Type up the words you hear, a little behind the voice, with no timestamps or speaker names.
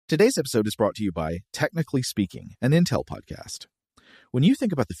Today's episode is brought to you by Technically Speaking, an Intel podcast. When you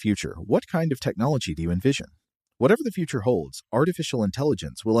think about the future, what kind of technology do you envision? Whatever the future holds, artificial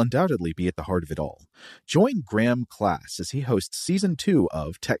intelligence will undoubtedly be at the heart of it all. Join Graham Class as he hosts Season 2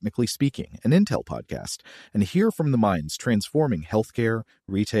 of Technically Speaking, an Intel podcast, and hear from the minds transforming healthcare,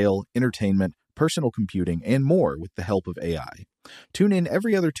 retail, entertainment, personal computing, and more with the help of AI. Tune in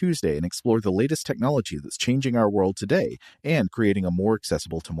every other Tuesday and explore the latest technology that's changing our world today and creating a more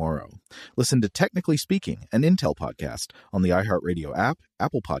accessible tomorrow. Listen to Technically Speaking, an Intel podcast on the iHeartRadio app,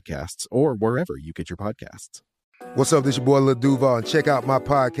 Apple Podcasts, or wherever you get your podcasts. What's up, this your boy Lil Duval, and check out my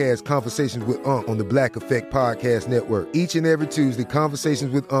podcast, Conversations with Unc, on the Black Effect Podcast Network. Each and every Tuesday,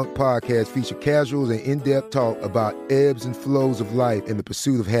 Conversations with Unc podcast feature casuals and in-depth talk about ebbs and flows of life and the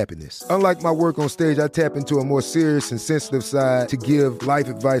pursuit of happiness. Unlike my work on stage, I tap into a more serious and sensitive side to give life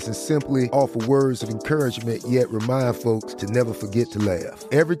advice and simply offer words of encouragement, yet remind folks to never forget to laugh.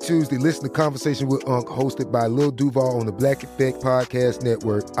 Every Tuesday, listen to Conversations with Unc, hosted by Lil Duval on the Black Effect Podcast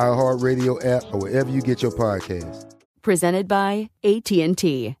Network, iHeartRadio app, or wherever you get your podcasts. Presented by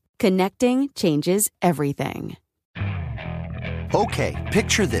AT&T. Connecting changes everything. Okay,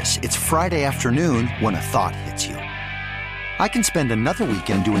 picture this. It's Friday afternoon when a thought hits you. I can spend another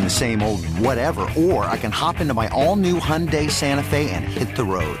weekend doing the same old whatever, or I can hop into my all-new Hyundai Santa Fe and hit the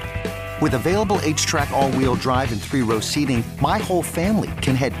road. With available H-Track all-wheel drive and 3-row seating, my whole family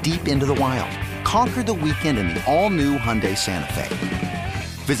can head deep into the wild. Conquer the weekend in the all-new Hyundai Santa Fe.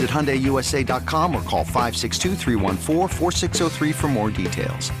 Visit HyundaiUSA.com or call 562-314-4603 for more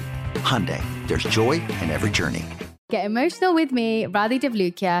details. Hyundai, there's joy in every journey. Get emotional with me, Radhi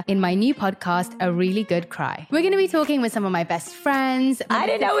Devlukia, in my new podcast, A Really Good Cry. We're going to be talking with some of my best friends. I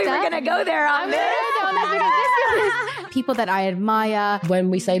didn't know we were going to go there on this. People that I admire. When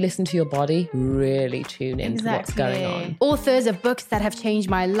we say listen to your body, really tune into what's going on. Authors of books that have changed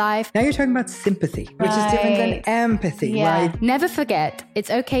my life. Now you're talking about sympathy, which is different than empathy, right? Never forget, it's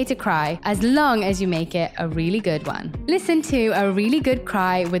okay to cry as long as you make it a really good one. Listen to A Really Good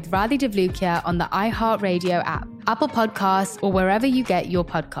Cry with Radhi Devlukia on the iHeartRadio app, Apple Podcasts, or wherever you get your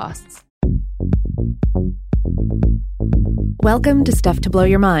podcasts. Welcome to Stuff to Blow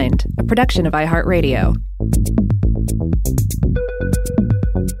Your Mind, a production of iHeartRadio.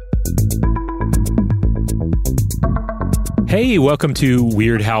 Hey, welcome to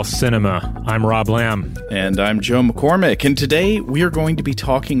Weird House Cinema. I'm Rob Lamb. And I'm Joe McCormick. And today we are going to be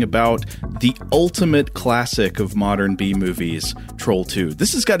talking about the ultimate classic of modern B-movies, Troll 2.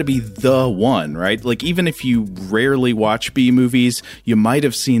 This has got to be the one, right? Like, even if you rarely watch B-movies, you might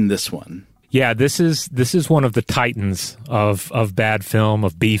have seen this one. Yeah, this is one of the titans of bad film,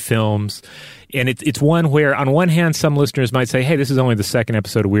 of B films. And it's one where, on one hand, some listeners might say, hey, this is only the second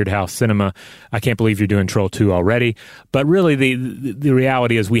episode of Weird House Cinema. I can't believe you're doing Troll 2 already. But really, the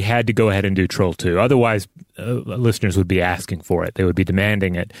reality is we had to go ahead and do Troll 2. Otherwise, listeners would be asking for it. They would be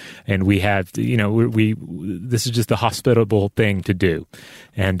demanding it. And we have, this is just the hospitable thing to do.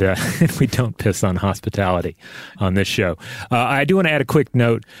 And we don't piss on hospitality on this show. I do want to add a quick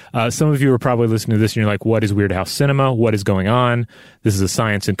note. Some of you are probably listening to this and you're like, what is Weird House Cinema? What is going on? This is a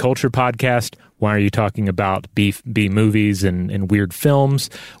science and culture podcast. Why are you talking about B movies and weird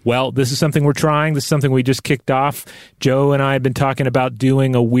films? Well, this is something we're trying. This is something we just kicked off. Joe and I have been talking about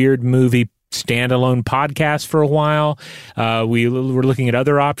doing a weird movie standalone podcast for a while. We were looking at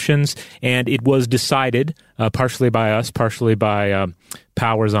other options, and it was decided, partially by us, partially by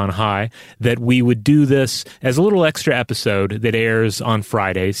Powers on High, that we would do this as a little extra episode that airs on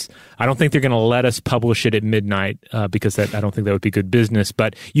Fridays. I don't think they're going to let us publish it at midnight because I don't think that would be good business,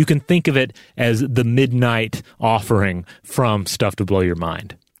 but you can think of it as the midnight offering from Stuff to Blow Your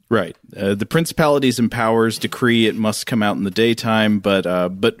Mind. Right. The principalities and powers decree it must come out in the daytime, but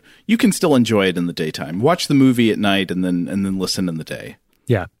you can still enjoy it in the daytime. Watch the movie at night and then listen in the day.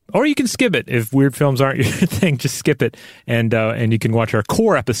 Yeah. Or you can skip it. If weird films aren't your thing, just skip it. And you can watch our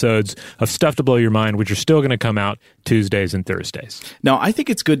core episodes of Stuff to Blow Your Mind, which are still going to come out Tuesdays and Thursdays. Now, I think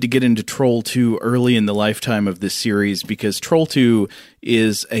it's good to get into Troll 2 early in the lifetime of this series because Troll 2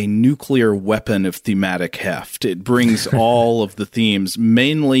 is a nuclear weapon of thematic heft. It brings all of the themes,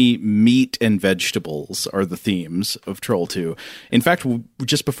 mainly meat and vegetables are the themes of Troll 2. In fact,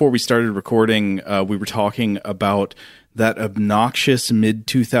 just before we started recording, we were talking about that obnoxious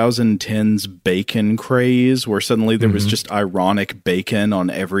mid-2010s bacon craze where suddenly there was just ironic bacon on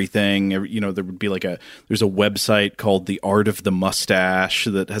everything. You know, there would be there's a website called The Art of the Mustache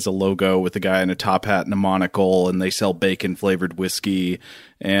that has a logo with a guy in a top hat and a monocle, and they sell bacon-flavored whiskey.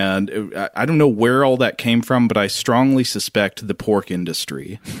 And I don't know where all that came from, but I strongly suspect the pork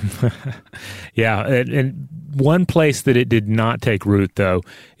industry. Yeah, and one place that it did not take root, though,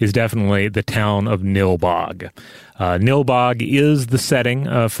 is definitely the town of Nilbog. Nilbog is the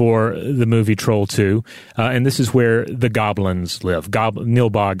setting for the movie Troll 2, and this is where the goblins live.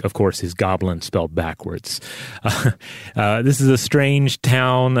 Nilbog, of course, is goblin spelled backwards. This is a strange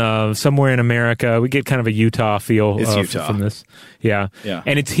town somewhere in America. We get kind of a Utah feel from this. Yeah.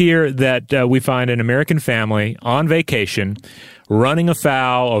 And it's here that we find an American family on vacation running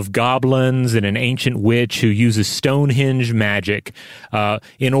afoul of goblins and an ancient witch who uses Stonehenge magic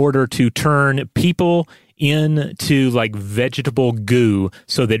in order to turn people into like vegetable goo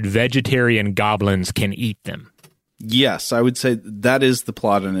so that vegetarian goblins can eat them. Yes, I would say that is the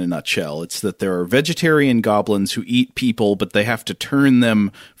plot in a nutshell. It's that there are vegetarian goblins who eat people, but they have to turn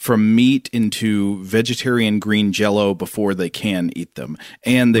them from meat into vegetarian green jello before they can eat them.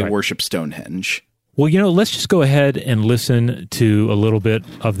 And they worship Stonehenge. Well, let's just go ahead and listen to a little bit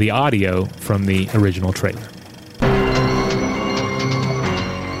of the audio from the original trailer.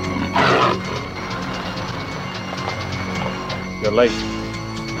 You're late.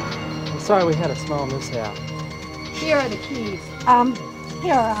 I'm sorry we had a small mishap. Here are the keys.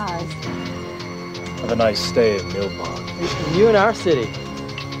 Here are ours. Have a nice stay in Nilbog. You in our city.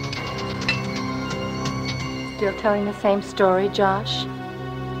 Still telling the same story, Josh?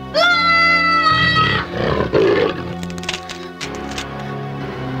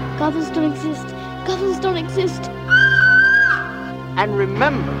 Goblins don't exist. Goblins don't exist. And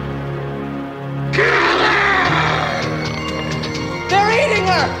remember, they're eating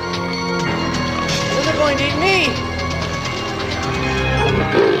her! And they're going to eat me!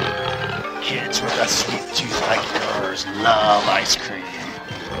 Kids with a sweet tooth like yours love ice cream.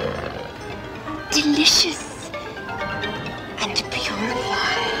 Delicious and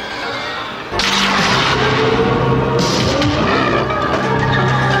purified.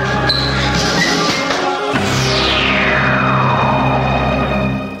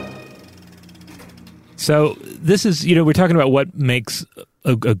 So this is, we're talking about what makes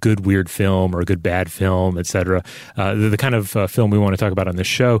a good weird film or a good bad film, etc. The kind of film we want to talk about on this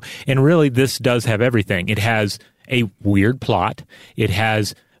show. And really, this does have everything. It has a weird plot. It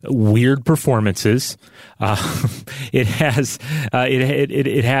has weird performances. It has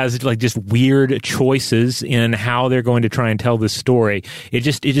like just weird choices in how they're going to try and tell this story. It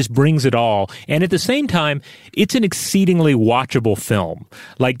just brings it all. And at the same time, it's an exceedingly watchable film.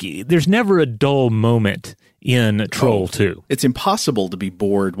 Like there's never a dull moment in Troll 2. It's impossible to be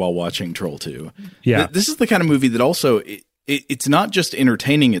bored while watching Troll 2. Yeah. This is the kind of movie that also it's not just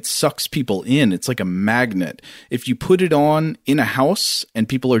entertaining, it sucks people in. It's like a magnet. If you put it on in a house and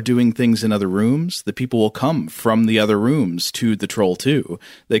people are doing things in other rooms, the people will come from the other rooms to the Troll 2.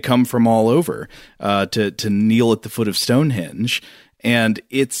 They come from all over to kneel at the foot of Stonehenge. And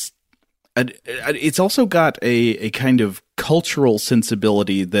it's also got a kind of cultural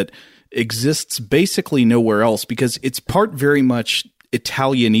sensibility that exists basically nowhere else, because it's part very much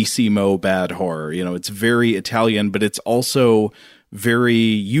Italianissimo bad horror. It's very Italian, but it's also very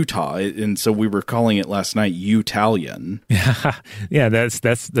Utah. And so we were calling it last night Utalian. Yeah,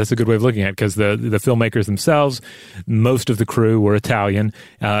 that's a good way of looking at it, because the filmmakers themselves, most of the crew were Italian.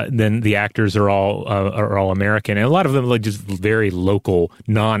 Then the actors are all American, and a lot of them like just very local,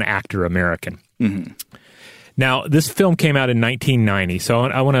 non-actor American. Mm-hmm. Now, this film came out in 1990, so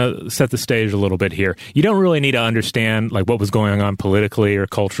I want to set the stage a little bit here. You don't really need to understand like what was going on politically or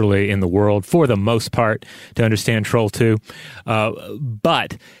culturally in the world, for the most part, to understand Troll 2.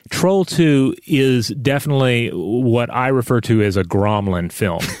 But Troll 2 is definitely what I refer to as a Gromlin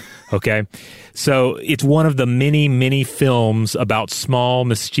film, okay? So it's one of the many, many films about small,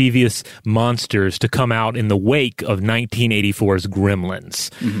 mischievous monsters to come out in the wake of 1984's Gremlins.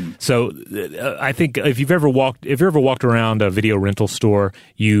 Mm-hmm. So I think if you've ever walked around a video rental store,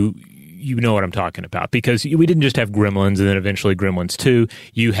 you know what I'm talking about, because we didn't just have Gremlins and then eventually Gremlins 2.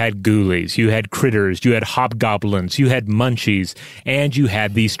 You had Ghoulies, you had Critters, you had Hobgoblins, you had Munchies, and you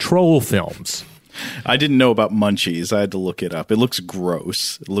had these troll films. I didn't know about Munchies. I had to look it up. It looks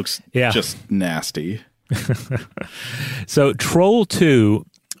gross. It looks just nasty. So Troll 2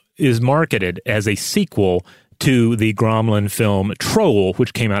 is marketed as a sequel to the Gromlin film Troll,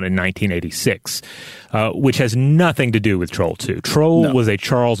 which came out in 1986, which has nothing to do with Troll 2. Troll was a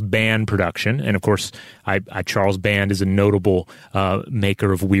Charles Band production, and of course, Charles Band is a notable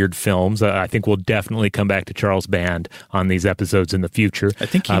maker of weird films. I think we'll definitely come back to Charles Band on these episodes in the future. I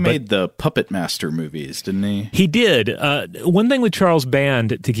think he made the Puppet Master movies, didn't he? He did. One thing with Charles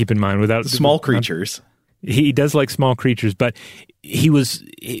Band to keep in mind, without Small Creatures. He does like small creatures, but he was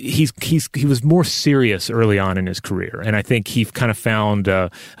more serious early on in his career, and I think he kind of found a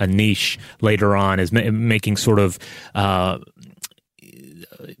niche later on as making sort of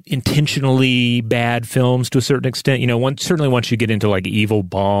intentionally bad films to a certain extent. Certainly once you get into like Evil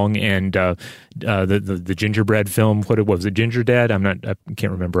Bong and the gingerbread film, what was it, Ginger Dead? I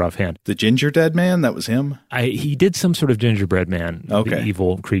can't remember offhand. The Ginger Dead Man, that was him? He did some sort of gingerbread man, the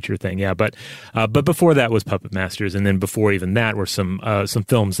evil creature thing, yeah. But before that was Puppet Masters, and then before even that were some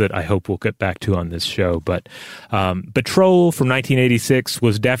films that I hope we'll get back to on this show. But Troll from 1986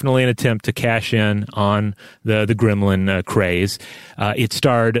 was definitely an attempt to cash in on the Gremlin craze. It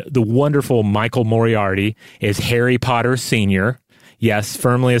starred the wonderful Michael Moriarty as Harry Potter Sr., yes,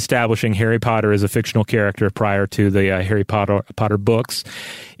 firmly establishing Harry Potter as a fictional character prior to the Harry Potter books.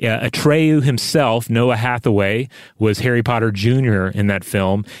 Atreyu himself, Noah Hathaway, was Harry Potter Jr. in that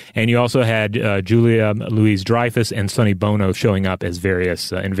film, and you also had Julia Louis-Dreyfus and Sonny Bono showing up as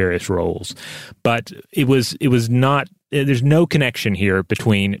in various roles. But it was not. There's no connection here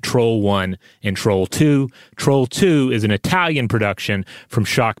between Troll 1 and Troll 2. Troll 2 is an Italian production from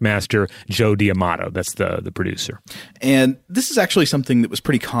Shockmaster Joe D'Amato. That's the producer. And this is actually something that was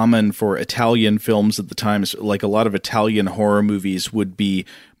pretty common for Italian films at the time. Like a lot of Italian horror movies would be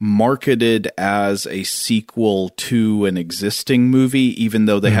marketed as a sequel to an existing movie, even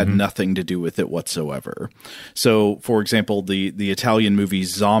though they had nothing to do with it whatsoever. So, for example, the Italian movie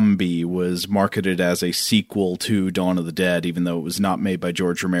Zombie was marketed as a sequel to Dawn of the Dead, even though it was not made by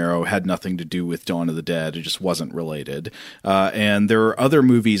George Romero, had nothing to do with Dawn of the Dead. It just wasn't related. And there are other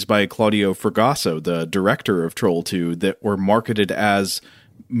movies by Claudio Fragasso, the director of Troll 2, that were marketed as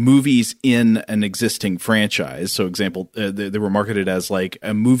movies in an existing franchise. So, example, they were marketed as like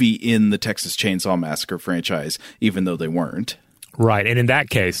a movie in the Texas Chainsaw Massacre franchise, even though they weren't. Right, and in that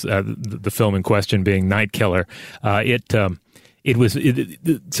case, the film in question being Night Killer, so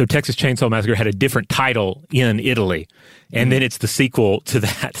Texas Chainsaw Massacre had a different title in Italy, and then it's the sequel to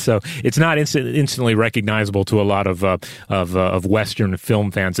that. So it's not instantly recognizable to a lot of Western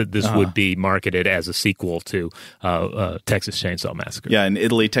film fans that this would be marketed as a sequel to Texas Chainsaw Massacre. Yeah, in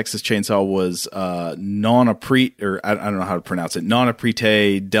Italy, Texas Chainsaw was non aprite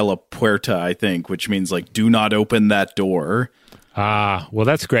della puerta, I think, which means like do not open that door. Well,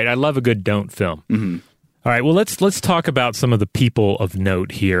 that's great. I love a good don't film. Mm-hmm. All right, well, let's talk about some of the people of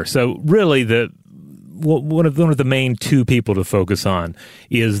note here. So really, one of the main two people to focus on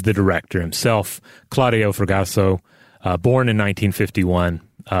is the director himself, Claudio Fragasso, born in 1951,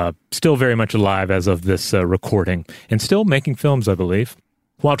 still very much alive as of this recording, and still making films, I believe.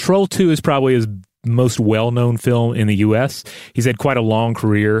 While Troll 2 is probably his most well-known film in the U.S., he's had quite a long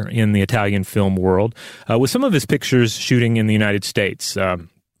career in the Italian film world, with some of his pictures shooting in the United States.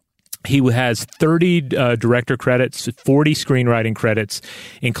 He has 30 director credits, 40 screenwriting credits,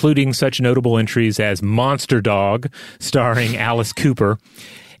 including such notable entries as Monster Dog, starring Alice Cooper,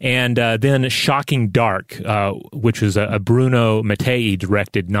 and then Shocking Dark, which was a Bruno Mattei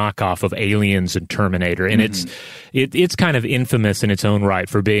directed knockoff of Aliens and Terminator, and it's kind of infamous in its own right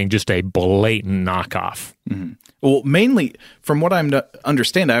for being just a blatant knockoff. Mm-hmm. Well, mainly from what I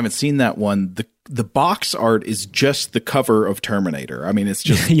understand, I haven't seen that one. The box art is just the cover of Terminator. I mean, it's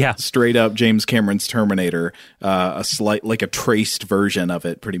just straight up James Cameron's Terminator, a traced version of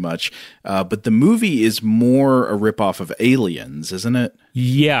it, pretty much. But the movie is more a ripoff of Aliens, isn't it?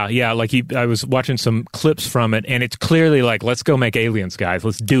 Yeah. I was watching some clips from it, and it's clearly like, let's go make Aliens, guys.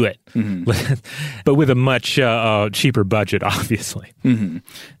 Let's do it. Mm-hmm. But with a much cheaper budget, obviously. Mm-hmm.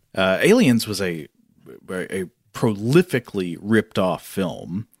 Aliens was a prolifically ripped off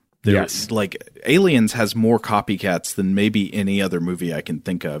film. Yes. Like, Aliens has more copycats than maybe any other movie I can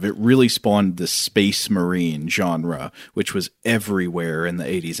think of. It really spawned the space marine genre, which was everywhere in the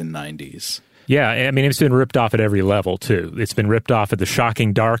 80s and 90s. Yeah, I mean, it's been ripped off at every level, too. It's been ripped off at the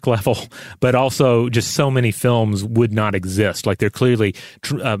Shocking Dark level, but also just so many films would not exist. Like, they're clearly,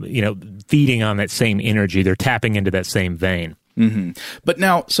 feeding on that same energy. They're tapping into that same vein. Mm-hmm. But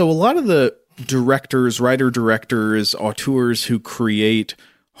now, so a lot of the writer-directors, auteurs who create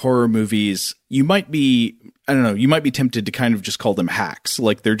horror movies, you might be tempted to kind of just call them hacks.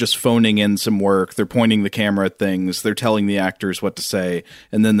 Like, they're just phoning in some work, they're pointing the camera at things, they're telling the actors what to say,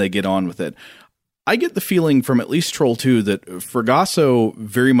 and then they get on with it. I get the feeling from at least Troll 2 that Fragasso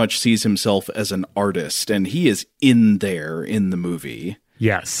very much sees himself as an artist, and he is in there in the movie.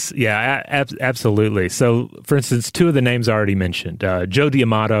 Yes. Yeah, absolutely. So, for instance, two of the names I already mentioned, Joe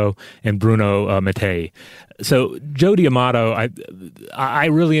D'Amato and Bruno Mattei. So, Joe D'Amato, I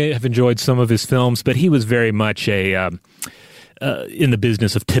really have enjoyed some of his films, but he was very much a in the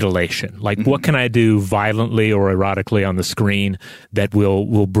business of titillation. Like, what can I do violently or erotically on the screen that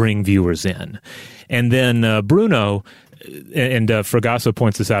will bring viewers in? And then Bruno, and Fragasso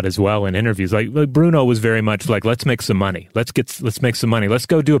points this out as well in interviews. Like Bruno was very much like, let's make some money. Let's make some money. Let's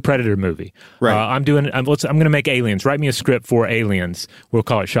go do a Predator movie. Right. I'm going to make Aliens. Write me a script for Aliens. We'll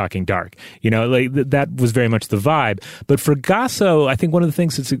call it Shocking Dark. Like that was very much the vibe. But Fragasso, I think one of the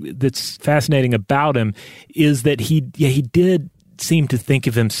things that's fascinating about him is that he did seem to think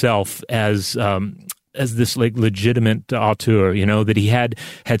of himself as this like legitimate auteur, that he had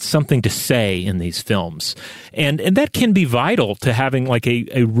something to say in these films. And that can be vital to having like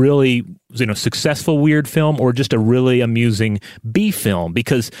a really, successful weird film or just a really amusing B film,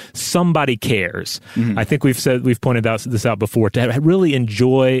 because somebody cares. Mm-hmm. I think we've pointed this out before. To really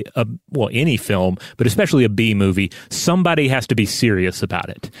enjoy any film, but especially a B movie, somebody has to be serious about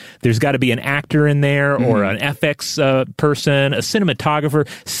it. There's got to be an actor in there or an FX person, a cinematographer.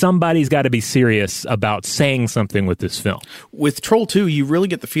 Somebody's got to be serious about saying something with this film. With Troll 2, you really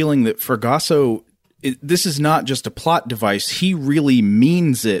get the feeling that Fragasso, this is not just a plot device. He really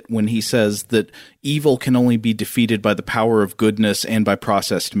means it when he says that evil can only be defeated by the power of goodness and by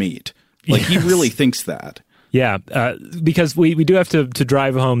processed meat. Like, he really thinks that. Yeah, because we do have to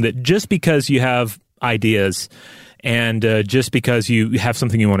drive home that just because you have ideas and just because you have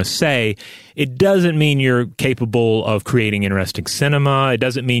something you want to say, it doesn't mean you're capable of creating interesting cinema. It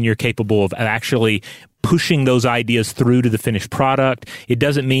doesn't mean you're capable of actually pushing those ideas through to the finished product. It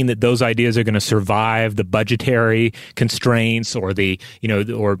doesn't mean that those ideas are going to survive the budgetary constraints or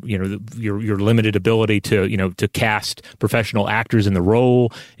your limited ability to cast professional actors in the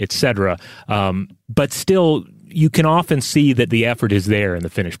role, etc. But still, you can often see that the effort is there in the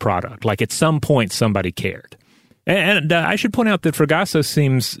finished product. Like at some point, somebody cared. And I should point out that Fragasso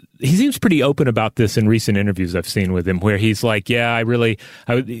seems pretty open about this in recent interviews I've seen with him, where he's like, "Yeah, I really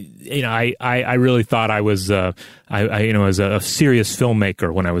thought I was a serious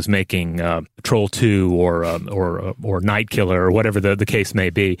filmmaker when I was making Troll 2 or Night Killer or whatever the case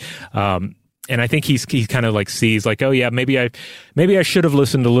may be." And I think he kind of like sees like, oh yeah, maybe I should have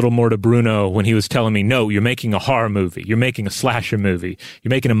listened a little more to Bruno when he was telling me, no, you're making a horror movie, you're making a slasher movie,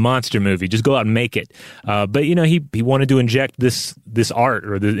 you're making a monster movie, just go out and make it. But he wanted to inject this art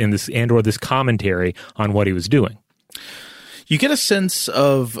or this commentary on what he was doing. You get a sense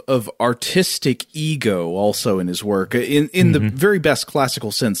of artistic ego also in his work, in the very best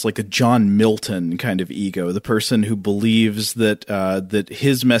classical sense, like a John Milton kind of ego, the person who believes that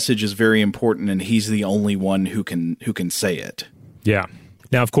his message is very important and he's the only one who can say it. Yeah.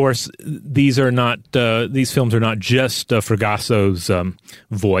 Now, of course, these films are not just Fragasso's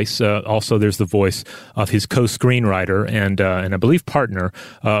voice. Also, there's the voice of his co-screenwriter and I believe partner,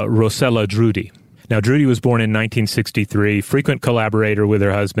 Rossella Drudi. Now, Drudi was born in 1963, frequent collaborator with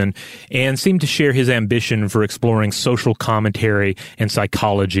her husband, and seemed to share his ambition for exploring social commentary and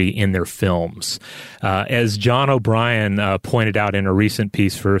psychology in their films. As John O'Brien pointed out in a recent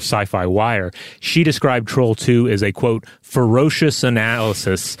piece for Sci-Fi Wire, she described Troll 2 as a, quote, ferocious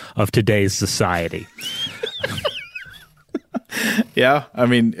analysis of today's society. Yeah, I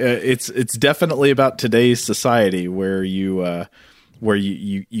mean, it's definitely about today's society where you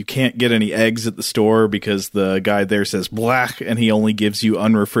can't get any eggs at the store because the guy there says black and he only gives you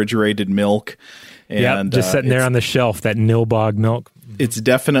unrefrigerated milk. And just sitting there on the shelf, that Nilbog milk. It's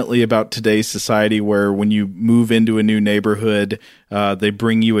definitely about today's society where when you move into a new neighborhood, they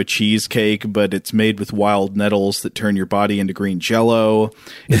bring you a cheesecake, but it's made with wild nettles that turn your body into green jello.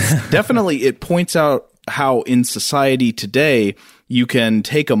 It points out how in society today, you can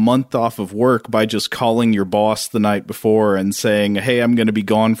take a month off of work by just calling your boss the night before and saying, hey, I'm going to be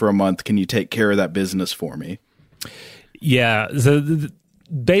gone for a month. Can you take care of that business for me? Yeah.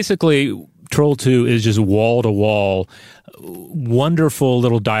 Basically, Troll 2 is just wall-to-wall, wonderful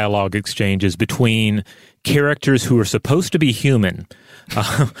little dialogue exchanges between characters who are supposed to be human,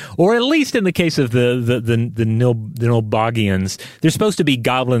 or at least in the case of the Nilbogians, they're supposed to be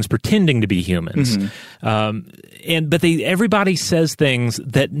goblins pretending to be humans. Mm-hmm. But everybody says things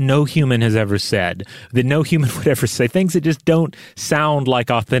that no human has ever said, that no human would ever say, things that just don't sound like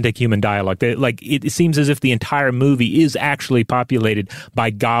authentic human dialogue. It seems as if the entire movie is actually populated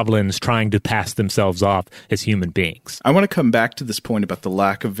by goblins trying to pass themselves off as human beings. I want to come back to this point about the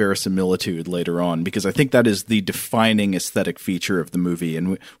lack of verisimilitude later on, because I think that is the defining aesthetic feature of the movie,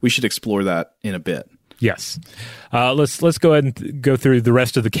 and we should explore that in a bit. Yes. Let's go ahead and go through the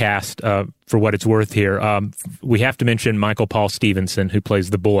rest of the cast for what it's worth here. We have to mention Michael Paul Stevenson, who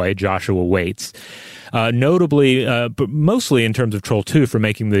plays the boy, Joshua Waits. Notably, but mostly in terms of Troll 2, for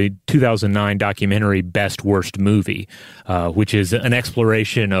making the 2009 documentary Best Worst Movie, which is an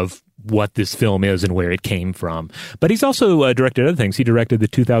exploration of what this film is and where it came from. But he's also directed other things. He directed the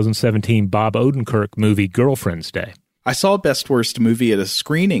 2017 Bob Odenkirk movie Girlfriend's Day. I saw Best Worst Movie at a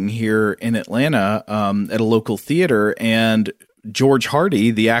screening here in Atlanta at a local theater, and George Hardy,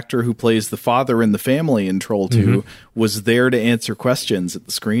 the actor who plays the father in the family in Troll 2, was there to answer questions at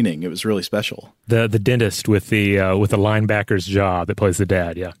the screening. It was really special. The dentist with the linebacker's jaw that plays the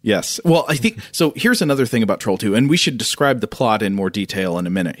dad, yeah. Yes. Well, I think, so here's another thing about Troll 2, and we should describe the plot in more detail in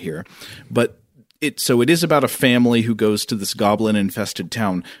a minute here. But it is about a family who goes to this goblin-infested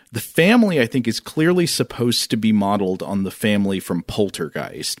town. The family, I think, is clearly supposed to be modeled on the family from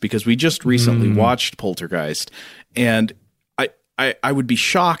Poltergeist, because we just recently watched Poltergeist, and I would be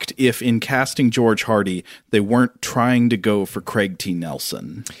shocked if in casting George Hardy, they weren't trying to go for Craig T.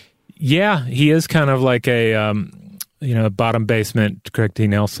 Nelson. Yeah, he is kind of like a bottom basement Craig T.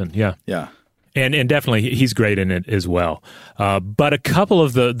 Nelson. Yeah. Yeah. And definitely he's great in it as well. But a couple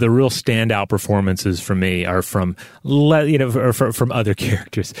of the real standout performances for me are from other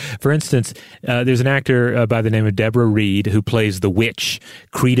characters. For instance, there's an actor by the name of Deborah Reed who plays the witch,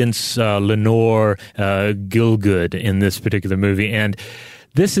 Credence Lenore Gilgood, in this particular movie. And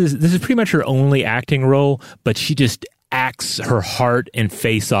this is pretty much her only acting role, but she just acts her heart and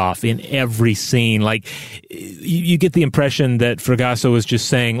face off in every scene. Like, you get the impression that Fragasso was just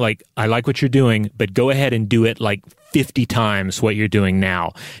saying, like, I like what you're doing, but go ahead and do it like 50 times what you're doing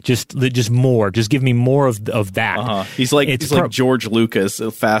now. Just more. Just give me more of that. He's like George Lucas,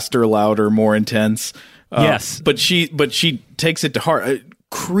 faster, louder, more intense. Yes, but she takes it to heart.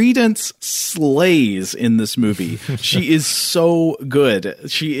 Credence slays in this movie. She is so good.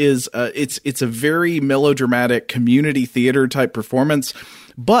 She is it's a very melodramatic community theater type performance,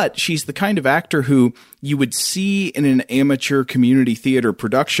 but she's the kind of actor who you would see in an amateur community theater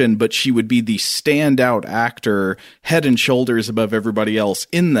production, but she would be the standout actor, head and shoulders above everybody else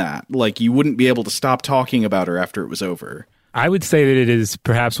in that. Like, you wouldn't be able to stop talking about her after it was over. I would say that it is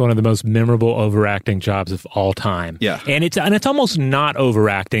perhaps one of the most memorable overacting jobs of all time. Yeah. And it's almost not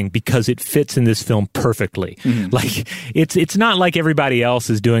overacting because it fits in this film perfectly. Like, it's not like everybody else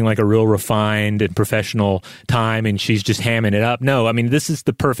is doing like a real refined and professional time and she's just hamming it up. No, I mean, this is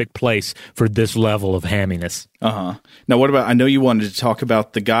the perfect place for this level of hamminess. Now, what about, I know you wanted to talk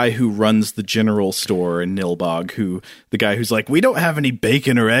about the guy who runs the general store in Nilbog, the guy who's like, we don't have any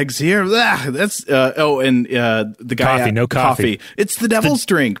bacon or eggs here. That's, the guy. Coffee. It's the devil's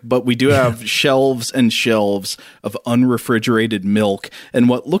drink, but we do have shelves and shelves of unrefrigerated milk and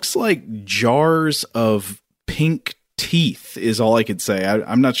what looks like jars of pink teeth is all I could say.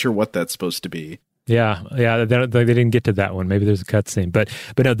 I'm not sure what that's supposed to be. Yeah, they didn't get to that one. Maybe there's a cutscene, but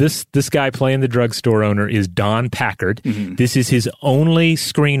no, this guy playing the drugstore owner is Don Packard. This is his only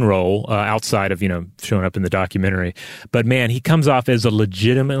screen role outside of showing up in the documentary. But man, he comes off as a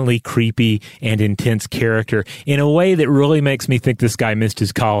legitimately creepy and intense character in a way that really makes me think this guy missed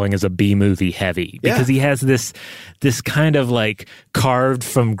his calling as a B-movie heavy, because he has this kind of like carved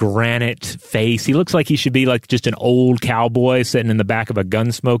from granite face. He looks like he should be like just an old cowboy sitting in the back of a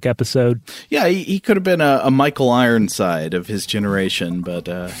Gunsmoke episode. Yeah, he could have been a Michael Ironside of his generation, but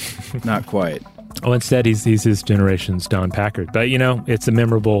not quite. Oh, instead, he's his generation's Don Packard. But, it's a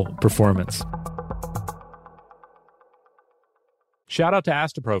memorable performance. Shout out to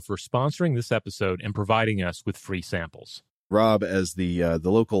Astapro for sponsoring this episode and providing us with free samples. Rob, as the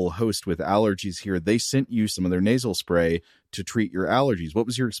local host with allergies here, they sent you some of their nasal spray to treat your allergies. What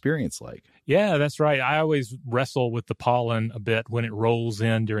was your experience like? Yeah, that's right. I always wrestle with the pollen a bit when it rolls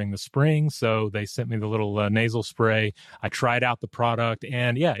in during the spring, so they sent me the little nasal spray. I tried out the product,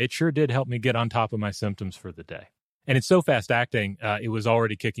 and yeah, it sure did help me get on top of my symptoms for the day. And it's so fast acting, it was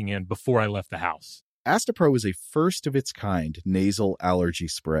already kicking in before I left the house. Astapro is a first-of-its-kind nasal allergy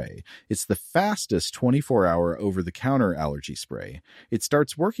spray. It's the fastest 24-hour over-the-counter allergy spray. It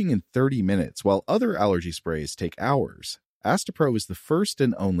starts working in 30 minutes, while other allergy sprays take hours. Astapro is the first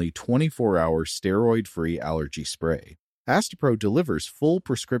and only 24-hour steroid-free allergy spray. Astapro delivers full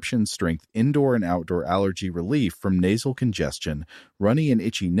prescription-strength indoor and outdoor allergy relief from nasal congestion, runny and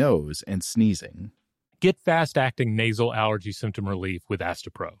itchy nose, and sneezing. Get fast-acting nasal allergy symptom relief with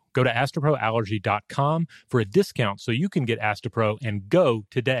Astapro. Go to astaproallergy.com for a discount so you can get Astapro and go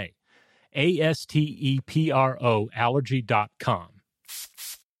today. ASTEPRO allergy.com.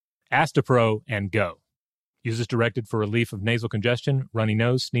 Astapro and go. Use as directed for relief of nasal congestion, runny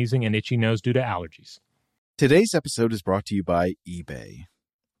nose, sneezing, and itchy nose due to allergies. Today's episode is brought to you by eBay.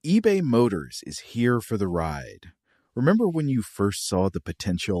 eBay Motors is here for the ride. Remember when you first saw the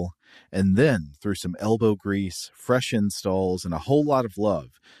potential? And then, through some elbow grease, fresh installs, and a whole lot of love,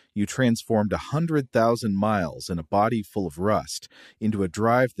 you transformed 100,000 miles and a body full of rust into a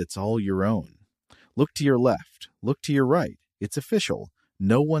drive that's all your own. Look to your left. Look to your right. It's official.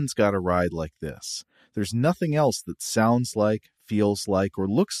 No one's got a ride like this. There's nothing else that sounds like, feels like, or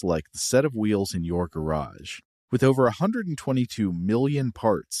looks like the set of wheels in your garage. With over 122 million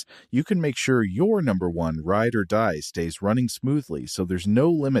parts, you can make sure your number one ride or die stays running smoothly, so there's no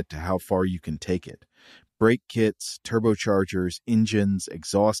limit to how far you can take it. Brake kits, turbochargers, engines,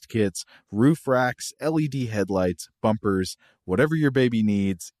 exhaust kits, roof racks, LED headlights, bumpers, whatever your baby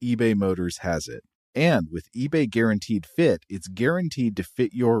needs, eBay Motors has it. And with eBay Guaranteed Fit, it's guaranteed to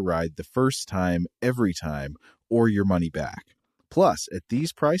fit your ride the first time, every time, or your money back. Plus, at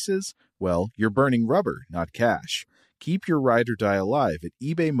these prices, well, you're burning rubber, not cash. Keep your ride or die alive at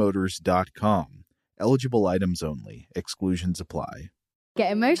ebaymotors.com. Eligible items only. Exclusions apply.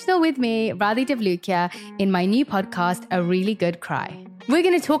 Get emotional with me, Radhi Devlukia, in my new podcast, A Really Good Cry. We're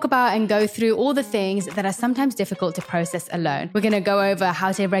going to talk about and go through all the things that are sometimes difficult to process alone. We're going to go over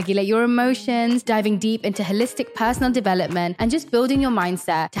how to regulate your emotions, diving deep into holistic personal development, and just building your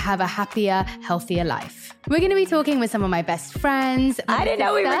mindset to have a happier, healthier life. We're going to be talking with some of my best friends. I didn't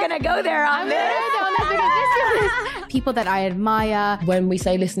know we were going to go there on this. People that I admire. When we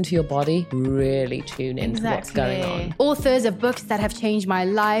say listen to your body, really tune into what's going on. Authors of books that have changed my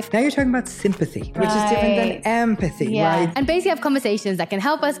life. Now you're talking about sympathy, which is different than empathy, right? And basically have conversations that can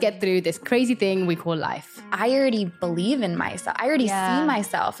help us get through this crazy thing we call life. I already believe in myself. I already see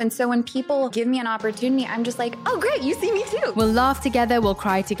myself. And so when people give me an opportunity, I'm just like, oh, great, you see me too. We'll laugh together, we'll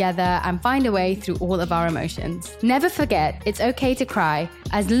cry together, and find a way through all of our emotions. Never forget, it's okay to cry,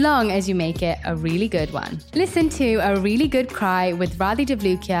 as long as you make it a really good one. Listen to A Really Good Cry with Radhi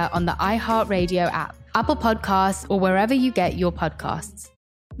Devlukia on the iHeartRadio app, Apple Podcasts, or wherever you get your podcasts.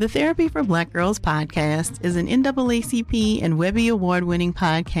 The Therapy for Black Girls podcast is an NAACP and Webby Award-winning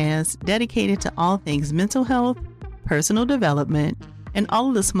podcast dedicated to all things mental health, personal development, and all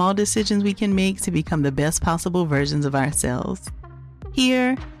of the small decisions we can make to become the best possible versions of ourselves.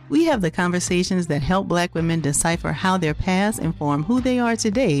 Here, we have the conversations that help Black women decipher how their past inform who they are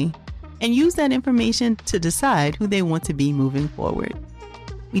today and use that information to decide who they want to be moving forward.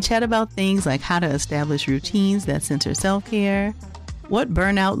 We chat about things like how to establish routines that center self-care, what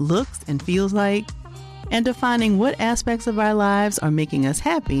burnout looks and feels like, and defining what aspects of our lives are making us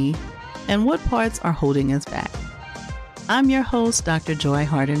happy and what parts are holding us back. I'm your host, Dr. Joy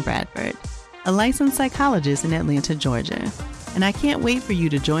Harden Bradford, a licensed psychologist in Atlanta, Georgia, and I can't wait for you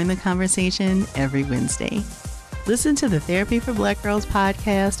to join the conversation every Wednesday. Listen to the Therapy for Black Girls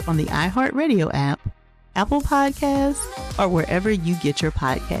podcast on the iHeartRadio app, Apple Podcasts, or wherever you get your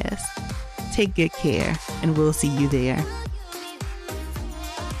podcasts. Take good care, and we'll see you there.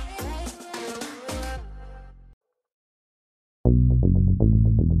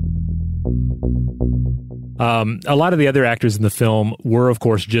 A lot of the other actors in the film were, of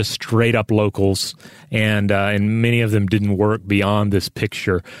course, just straight up locals, and many of them didn't work beyond this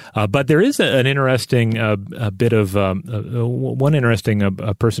picture. But there is an interesting bit of one interesting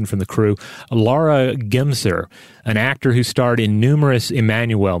person from the crew, Laura Gemser, an actor who starred in numerous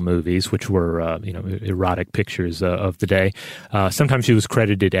Emmanuel movies, which were erotic pictures of the day. Sometimes she was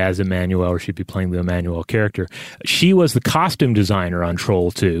credited as Emmanuel, or she'd be playing the Emmanuel character. She was the costume designer on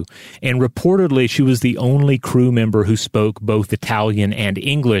Troll 2, and reportedly she was the only crew member who spoke both Italian and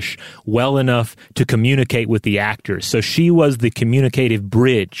English well enough to communicate with the actors. So she was the communicative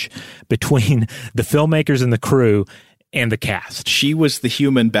bridge between the filmmakers and the crew and the cast. She was the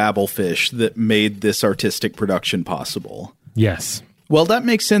human babblefish that made this artistic production possible. Yes. Well, that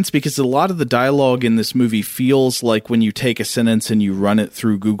makes sense because a lot of the dialogue in this movie feels like when you take a sentence and you run it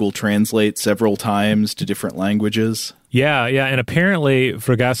through Google Translate several times to different languages. Yeah, and apparently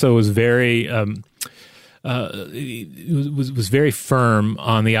Fragasso was very was very firm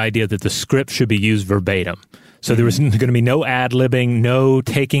on the idea that the script should be used verbatim. So there was going to be no ad-libbing, no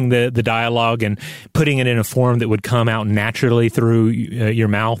taking the dialogue and putting it in a form that would come out naturally through your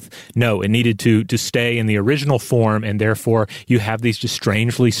mouth. No, it needed to stay in the original form, and therefore you have these just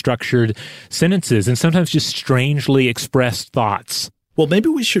strangely structured sentences and sometimes just strangely expressed thoughts. Well, maybe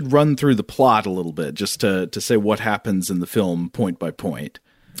we should run through the plot a little bit just to say what happens in the film point by point.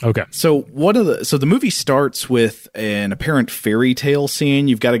 Okay. So the movie starts with an apparent fairy tale scene.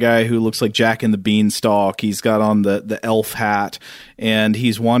 You've got a guy who looks like Jack and the Beanstalk. He's got on the elf hat, and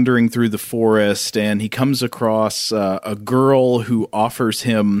he's wandering through the forest, and he comes across a girl who offers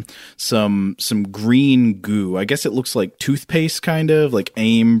him some green goo. I guess it looks like toothpaste, kind of like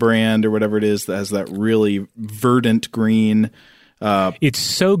AIM brand or whatever it is, that has that really verdant green. It's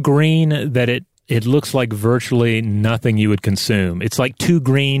so green that it looks like virtually nothing you would consume. It's like too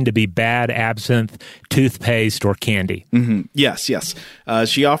green to be bad absinthe, toothpaste, or candy. Mm-hmm. Yes.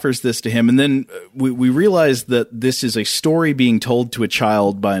 She offers this to him, and then we realize that this is a story being told to a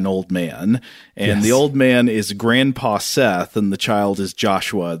child by an old man, and the old man is Grandpa Seth, and the child is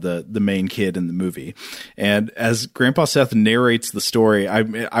Joshua, the main kid in the movie. And as Grandpa Seth narrates the story,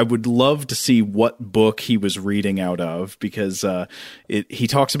 I would love to see what book he was reading out of, because he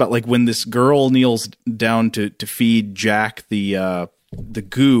talks about like when this girl kneels down to feed Jack the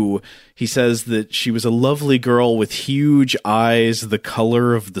goo, he says that she was a lovely girl with huge eyes the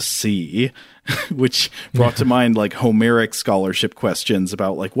color of the sea, which brought to mind like Homeric scholarship questions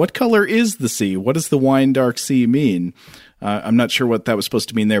about like, what color is the sea? What does the wine dark sea mean? I'm not sure what that was supposed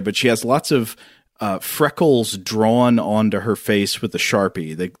to mean there, but she has lots of freckles drawn onto her face with a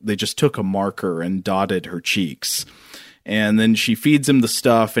Sharpie. They just took a marker and dotted her cheeks. And then she feeds him the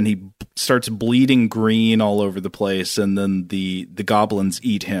stuff, and he starts bleeding green all over the place, and then the goblins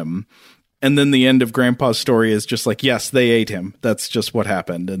eat him. And then the end of Grandpa's story is just like, yes, they ate him. That's just what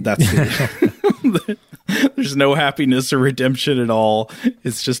happened. And that's there's no happiness or redemption at all.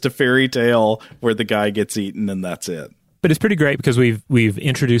 It's just a fairy tale where the guy gets eaten, and that's it. But it's pretty great because we've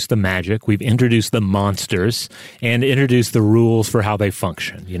introduced the magic, we've introduced the monsters, and introduced the rules for how they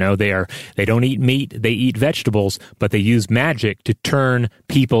function. You know, they don't eat meat, they eat vegetables, but they use magic to turn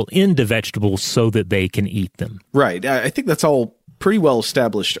people into vegetables so that they can eat them. Right. I think that's all pretty well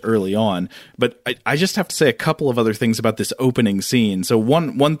established early on, but I just have to say a couple of other things about this opening scene. So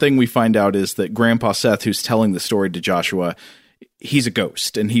one thing we find out is that Grandpa Seth, who's telling the story to Joshua, he's a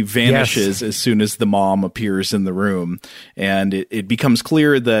ghost, and he vanishes as soon as the mom appears in the room. And it becomes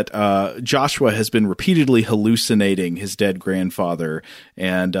clear that Joshua has been repeatedly hallucinating his dead grandfather,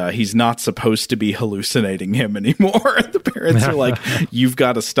 and he's not supposed to be hallucinating him anymore. The parents are like, you've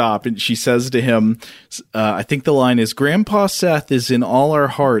got to stop. And she says to him, I think the line is, Grandpa Seth is in all our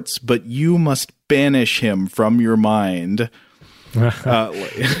hearts, but you must banish him from your mind.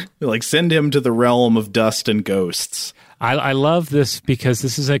 Like send him to the realm of dust and ghosts. I love this because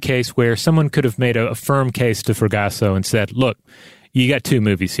this is a case where someone could have made a firm case to Fragasso and said, look, you got two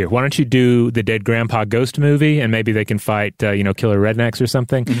movies here. Why don't you do the Dead Grandpa Ghost movie, and maybe they can fight, killer rednecks or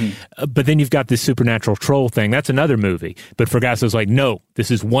something. Mm-hmm. But then you've got this supernatural troll thing. That's another movie. But Fragasso's like, no, this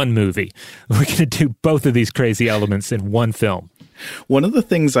is one movie. We're going to do both of these crazy elements in one film. One of the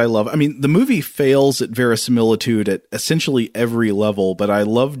things I love, I mean, the movie fails at verisimilitude at essentially every level, but I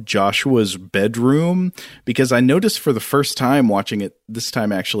love Joshua's bedroom because I noticed for the first time watching it this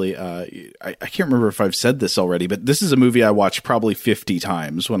time, actually, I can't remember if I've said this already, but this is a movie I watched probably 50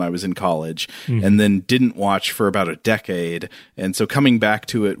 times when I was in college and then didn't watch for about a decade. And so coming back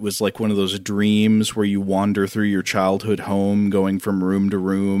to it was like one of those dreams where you wander through your childhood home, going from room to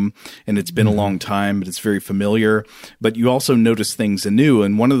room, and it's been a long time, but it's very familiar. But you also notice things anew,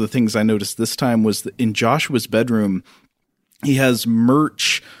 and one of the things I noticed this time was that in Joshua's bedroom, he has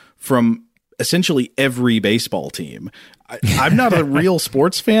merch from essentially every baseball team. I'm not a real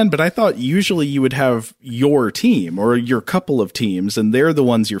sports fan, but I thought usually you would have your team or your couple of teams, and they're the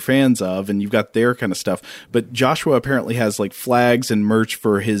ones you're fans of, and you've got their kind of stuff. But Joshua apparently has like flags and merch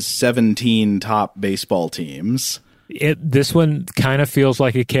for his 17 top baseball teams. This one kind of feels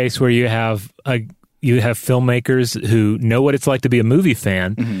like a case where you have filmmakers who know what it's like to be a movie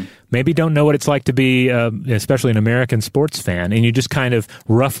fan, maybe don't know what it's like to be, especially an American sports fan, and you just kind of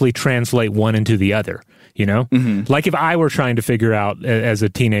roughly translate one into the other, you know? Like if I were trying to figure out as a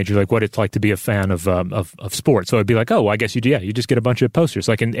teenager, like what it's like to be a fan of sports. So I'd be like, oh, I guess you just get a bunch of posters.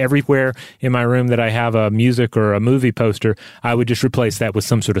 Like everywhere in my room that I have a music or a movie poster, I would just replace that with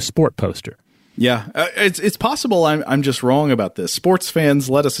some sort of sport poster. Yeah, it's possible I'm just wrong about this. Sports fans,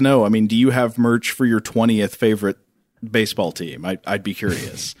 let us know. I mean, do you have merch for your 20th favorite baseball team? I'd be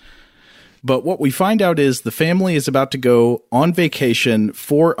curious. But what we find out is the family is about to go on vacation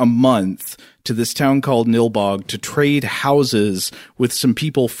for a month to this town called Nilbog to trade houses with some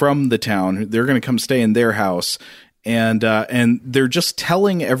people from the town. They're going to come stay in their house. And they're just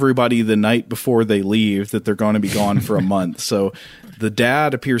telling everybody the night before they leave that they're going to be gone for a month. So the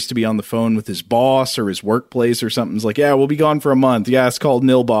dad appears to be on the phone with his boss or his workplace or something. He's like, yeah, we'll be gone for a month. Yeah, it's called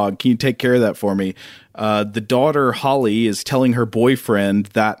Nilbog. Can you take care of that for me? The daughter, Holly, is telling her boyfriend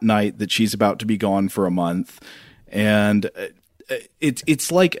that night that she's about to be gone for a month. And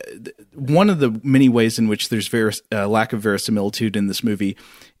it's like one of the many ways in which there's lack of verisimilitude in this movie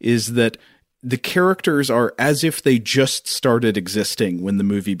is that the characters are as if they just started existing when the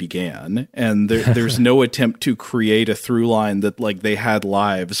movie began, and there's no attempt to create a through line that like they had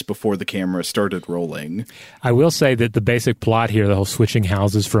lives before the camera started rolling. I will say that the basic plot here, the whole switching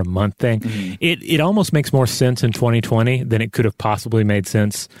houses for a month thing, it almost makes more sense in 2020 than it could have possibly made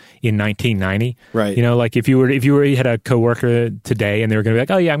sense in 1990. Right. You know, like if you had a coworker today and they were going to be like,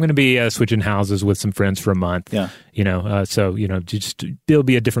 oh yeah, I'm going to be switching houses with some friends for a month. Yeah. You know, so, you know, just there'll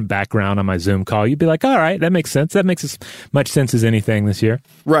be a different background on my Zoom call. You'd be like, all right, that makes sense. That makes as much sense as anything this year.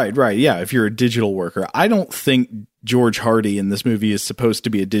 Right. Yeah. If you're a digital worker, I don't think George Hardy in this movie is supposed to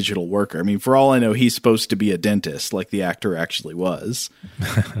be a digital worker. I mean, for all I know, he's supposed to be a dentist like the actor actually was.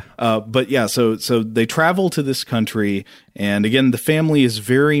 But yeah, so they travel to this country. And again, the family is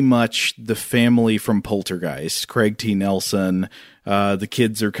very much the family from Poltergeist. Craig T. Nelson. The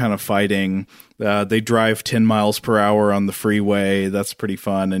kids are kind of fighting. They drive 10 miles per hour on the freeway. That's pretty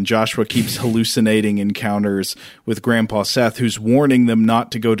fun. And Joshua keeps hallucinating encounters with Grandpa Seth, who's warning them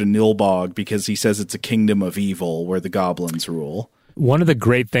not to go to Nilbog because he says it's a kingdom of evil where the goblins rule. One of the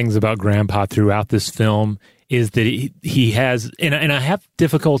great things about Grandpa throughout this film is that he has, and I have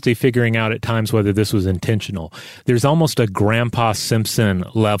difficulty figuring out at times whether this was intentional. There's almost a Grandpa Simpson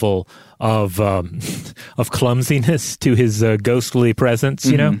level of clumsiness to his ghostly presence,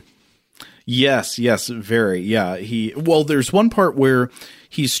 you know? Yes, very. Yeah. There's one part where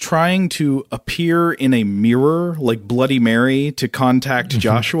he's trying to appear in a mirror like Bloody Mary to contact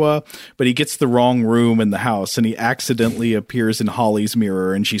Joshua, but he gets the wrong room in the house and he accidentally appears in Holly's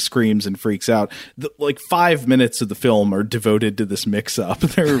mirror and she screams and freaks out. 5 minutes of the film are devoted to this mix-up.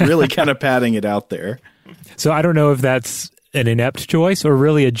 They're really kind of padding it out there. So I don't know if that's an inept choice or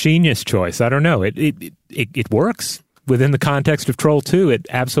really a genius choice. I don't know. It works. Within the context of Troll 2, it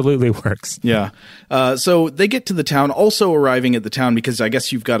absolutely works. Yeah. So they get to the town, also arriving at the town because I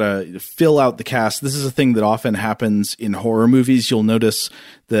guess you've got to fill out the cast. This is a thing that often happens in horror movies. You'll notice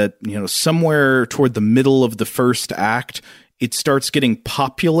that, you know, somewhere toward the middle of the first act, it starts getting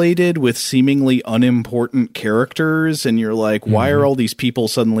populated with seemingly unimportant characters. And you're like, why are all these people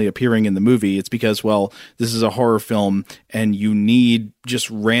suddenly appearing in the movie? It's because, well, this is a horror film and you need just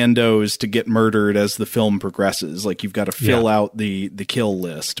randos to get murdered as the film progresses. Like you've got to fill out the kill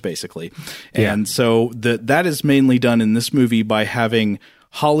list, basically. And so that is mainly done in this movie by having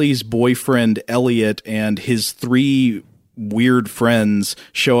Holly's boyfriend, Elliot, and his 3 weird friends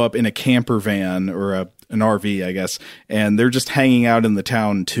show up in a camper van or an RV, I guess, and they're just hanging out in the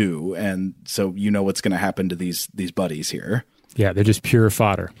town too. And so you know what's going to happen to these buddies here. Yeah, they're just pure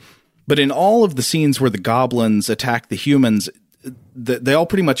fodder. But in all of the scenes where the goblins attack the humans, they all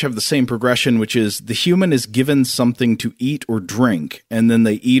pretty much have the same progression, which is the human is given something to eat or drink, and then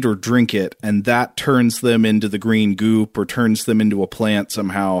they eat or drink it, and that turns them into the green goop or turns them into a plant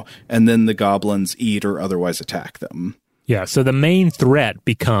somehow, and then the goblins eat or otherwise attack them. Yeah, so the main threat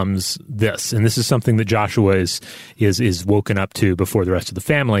becomes this, and this is something that Joshua is woken up to before the rest of the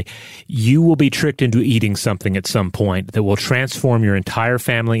family. You will be tricked into eating something at some point that will transform your entire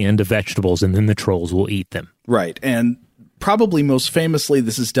family into vegetables, and then the trolls will eat them. Right, and probably most famously,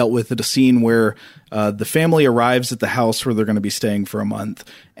 this is dealt with at a scene where the family arrives at the house where they're going to be staying for a month,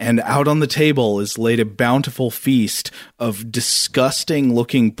 and out on the table is laid a bountiful feast of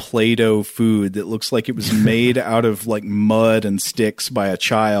disgusting-looking Play-Doh food that looks like it was made out of like mud and sticks by a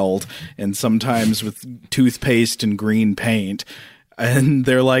child, and sometimes with toothpaste and green paint. And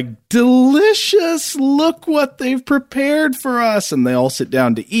they're like, delicious! Look what they've prepared for us! And they all sit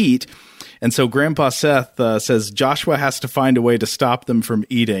down to eat. And so Grandpa Seth says Joshua has to find a way to stop them from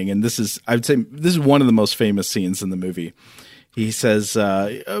eating. And I would say this is one of the most famous scenes in the movie. He says,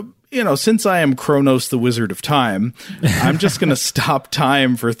 since I am Kronos, the Wizard of Time, I'm just going to stop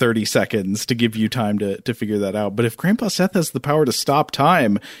time for 30 seconds to give you time to figure that out. But if Grandpa Seth has the power to stop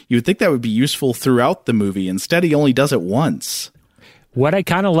time, you would think that would be useful throughout the movie. Instead, he only does it once. What I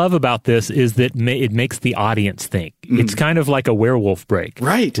kind of love about this is that it makes the audience think. It's kind of like a werewolf break.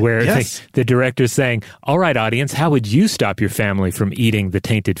 Right. Where the director's saying, all right, audience, how would you stop your family from eating the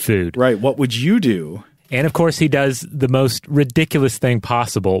tainted food? Right. What would you do? And of course, he does the most ridiculous thing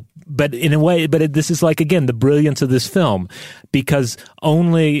possible but in a way, this is like, again, the brilliance of this film, because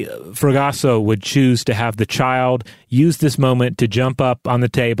only Fragasso would choose to have the child use this moment to jump up on the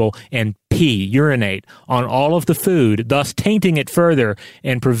table and urinate on all of the food, thus tainting it further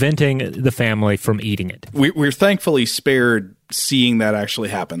and preventing the family from eating it. We're thankfully spared seeing that actually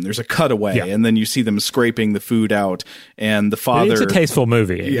happen. There's a cutaway, and then you see them scraping the food out, and the father... It's a tasteful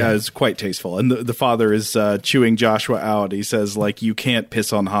movie. Yeah, it's quite tasteful. And the father is chewing Joshua out. He says, like, you can't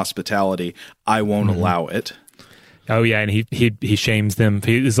piss on hospitality. I won't allow it. Oh yeah, and he shames them.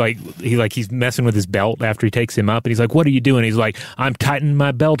 He's he's messing with his belt after he takes him up, and he's like, "What are you doing?" He's like, "I'm tightening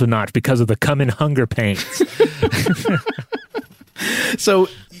my belt a notch because of the coming hunger pains." So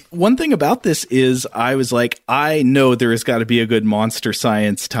one thing about this is I was like, I know there has got to be a good Monster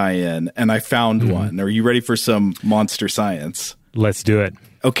Science tie-in, and I found one. Are you ready for some Monster Science? Let's do it.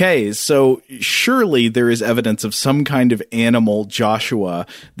 Okay, so surely there is evidence of some kind of animal, Joshua,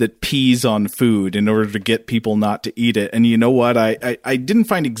 that pees on food in order to get people not to eat it. And you know what? I didn't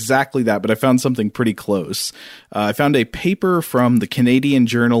find exactly that, but I found something pretty close. I found a paper from the Canadian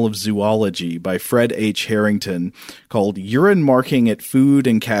Journal of Zoology by Fred H. Harrington called Urine Marking at Food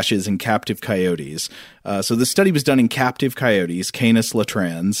and Caches in Captive Coyotes. So the study was done in captive coyotes, Canis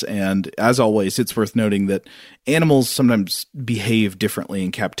latrans, and as always, it's worth noting that animals sometimes behave differently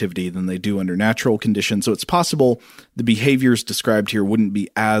in captivity than they do under natural conditions, so it's possible the behaviors described here wouldn't be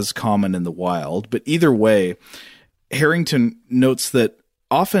as common in the wild. But either way, Harrington notes that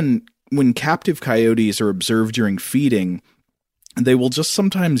often when captive coyotes are observed during feeding, they will just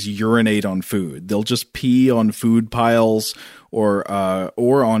sometimes urinate on food. They'll just pee on food piles or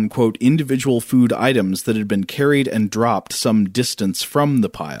on, quote, individual food items that had been carried and dropped some distance from the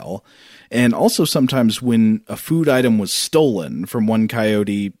pile. And also sometimes when a food item was stolen from one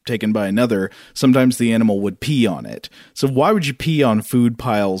coyote taken by another, sometimes the animal would pee on it. So why would you pee on food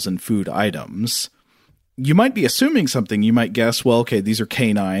piles and food items? You might be assuming something. You might guess, well, okay, these are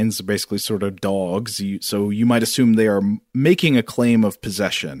canines, basically sort of dogs. So you might assume they are making a claim of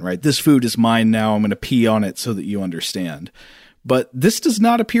possession, right? This food is mine now. I'm going to pee on it so that you understand. But this does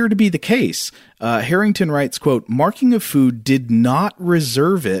not appear to be the case. Harrington writes, quote, marking of food did not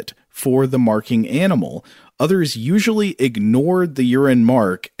reserve it for the marking animal. Others usually ignored the urine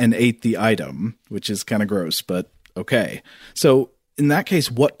mark and ate the item, which is kind of gross, but okay. So in that case,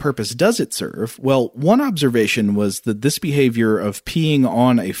 what purpose does it serve? Well, one observation was that this behavior of peeing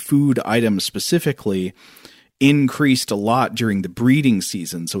on a food item specifically increased a lot during the breeding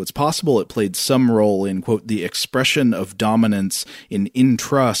season. So it's possible it played some role in, quote, the expression of dominance in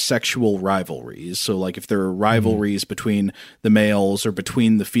intra-sexual rivalries. So like if there are rivalries between the males or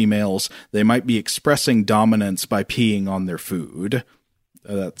between the females, they might be expressing dominance by peeing on their food.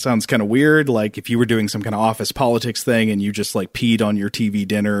 That sounds kind of weird, like if you were doing some kind of office politics thing and you just like peed on your TV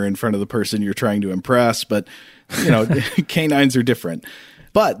dinner in front of the person you're trying to impress, but you know, canines are different.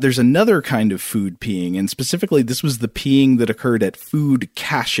 But there's another kind of food peeing, and specifically this was the peeing that occurred at food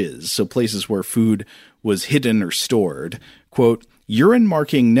caches, so places where food was hidden or stored. Quote, urine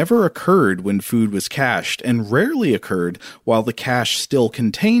marking never occurred when food was cached and rarely occurred while the cache still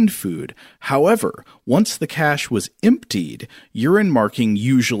contained food. However, once the cache was emptied, urine marking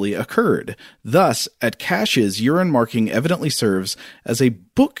usually occurred. Thus, at caches, urine marking evidently serves as a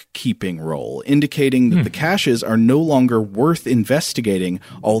bookkeeping role, indicating that the caches are no longer worth investigating,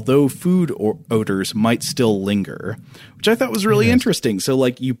 although food odors might still linger, which I thought was really interesting. So,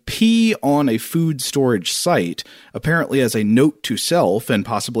 like, you pee on a food storage site, apparently as a note to self and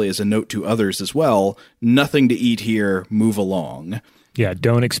possibly as a note to others as well, nothing to eat here, move along. Yeah,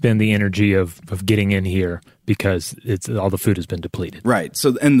 don't expend the energy of getting in here because all the food has been depleted. Right.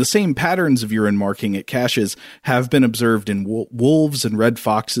 So, and the same patterns of urine marking at caches have been observed in wolves and red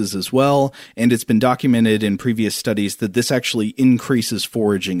foxes as well, and it's been documented in previous studies that this actually increases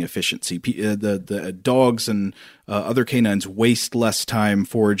foraging efficiency. The dogs and other canines waste less time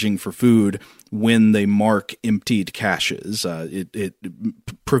foraging for food when they mark emptied caches. It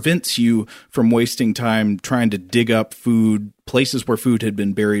prevents you from wasting time trying to dig up food, places where food had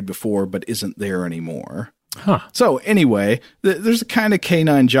been buried before but isn't there anymore. Huh. So anyway, there's a kind of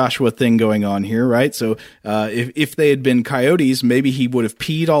canine Joshua thing going on here, right? So if they had been coyotes, maybe he would have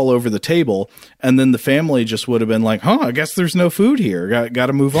peed all over the table, and then the family just would have been like, I guess there's no food here. Got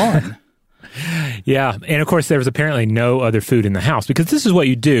to move on. Yeah. And of course, there was apparently no other food in the house, because this is what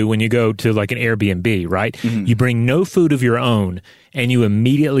you do when you go to like an Airbnb, right? Mm-hmm. You bring no food of your own and you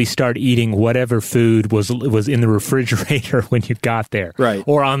immediately start eating whatever food was in the refrigerator when you got there. Right.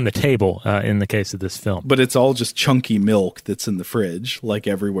 Or on the table in the case of this film. But it's all just chunky milk that's in the fridge, like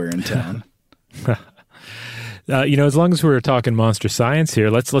everywhere in town. As long as we're talking monster science here,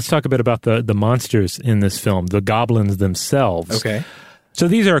 let's talk a bit about the monsters in this film, the goblins themselves. Okay. So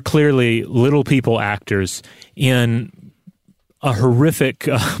these are clearly little people actors in a horrific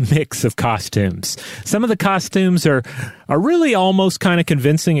mix of costumes. Some of the costumes are really almost kind of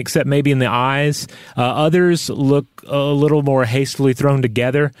convincing, except maybe in the eyes. Others look a little more hastily thrown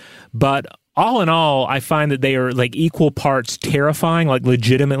together. But all in all, I find that they are like equal parts terrifying, like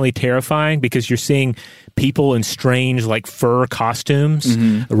legitimately terrifying, because you're seeing people in strange like fur costumes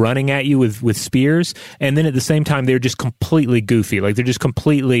running at you with spears. And then at the same time, they're just completely goofy. Like they're just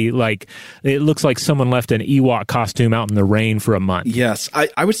completely like, it looks like someone left an Ewok costume out in the rain for a month. Yes.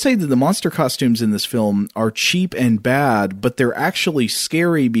 I would say that the monster costumes in this film are cheap and bad, but they're actually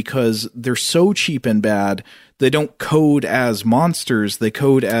scary because they're so cheap and bad. They don't code as monsters. They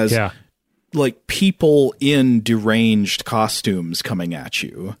code as like people in deranged costumes coming at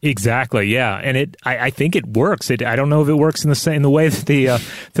you. Exactly, yeah, and I think it works. I don't know if it works in the way that the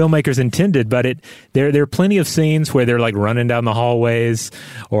filmmakers intended, but there are plenty of scenes where they're like running down the hallways,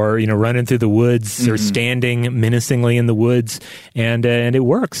 or running through the woods, or standing menacingly in the woods, and it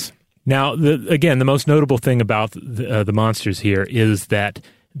works. Now, the most notable thing about the monsters here is that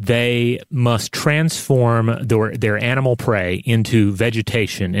they must transform their animal prey into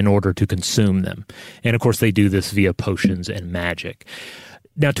vegetation in order to consume them. And, of course, they do this via potions and magic.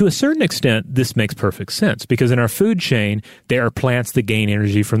 Now, to a certain extent, this makes perfect sense, because in our food chain, there are plants that gain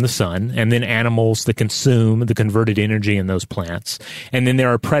energy from the sun, and then animals that consume the converted energy in those plants. And then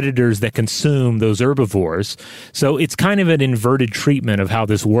there are predators that consume those herbivores. So it's kind of an inverted treatment of how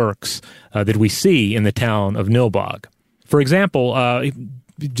this works that we see in the town of Nilbog. For example,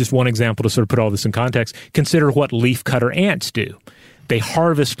 just one example to sort of put all this in context, consider what leafcutter ants do. They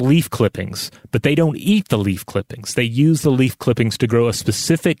harvest leaf clippings, but they don't eat the leaf clippings. They use the leaf clippings to grow a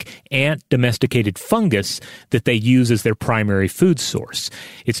specific ant-domesticated fungus that they use as their primary food source.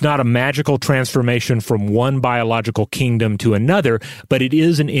 It's not a magical transformation from one biological kingdom to another, but it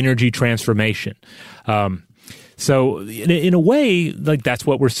is an energy transformation. So in a way, like that's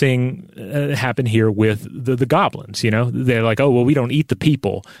what we're seeing happen here with the goblins. They're like, oh well, we don't eat the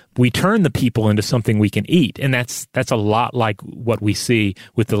people. We turn the people into something we can eat, and that's a lot like what we see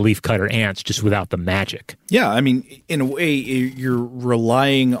with the leafcutter ants, just without the magic. Yeah, I mean, in a way, you're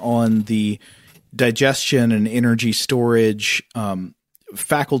relying on the digestion and energy storage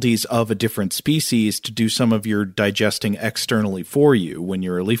faculties of a different species to do some of your digesting externally for you when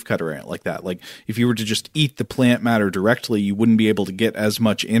you're a leafcutter ant like that. Like if you were to just eat the plant matter directly, you wouldn't be able to get as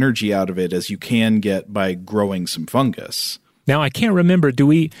much energy out of it as you can get by growing some fungus. Now, I can't remember, do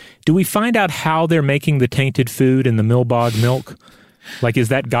we find out how they're making the tainted food in the Nilbog milk? Like, is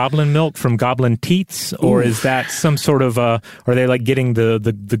that goblin milk from goblin teats, or is that some sort of are they like getting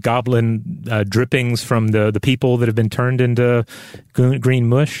the goblin drippings from the people that have been turned into green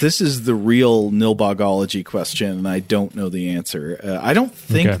mush? This is the real Nilbogology question, and I don't know the answer. I don't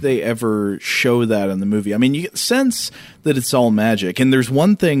think they ever show that in the movie. I mean, you get the sense that it's all magic, and there's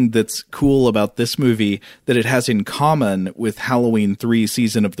one thing that's cool about this movie that it has in common with Halloween 3: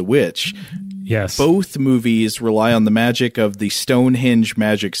 Season of the Witch. Yes. Both movies rely on the magic of the Stonehenge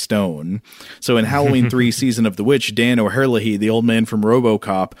magic stone. So in Halloween 3: Season of the Witch, Dan O'Herlihy, the old man from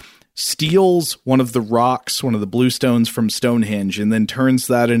RoboCop, steals one of the rocks, one of the blue stones from Stonehenge, and then turns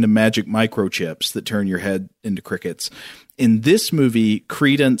that into magic microchips that turn your head into crickets. In this movie,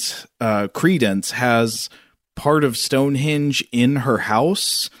 Credence has part of Stonehenge in her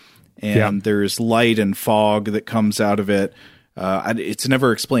house, and there's light and fog that comes out of it. It's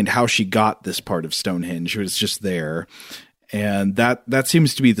never explained how she got this part of Stonehenge. It was just there. And that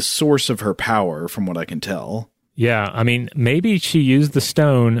seems to be the source of her power, from what I can tell. Yeah, I mean, maybe she used the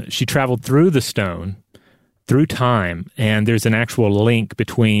stone, she traveled through the stone, through time, and there's an actual link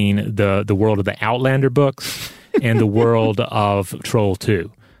between the world of the Outlander books and the world of Troll 2.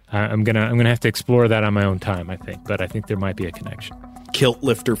 I'm gonna have to explore that on my own time, I think, but I think there might be a connection. Kilt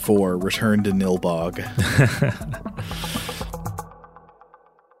Lifter 4, Return to Nilbog.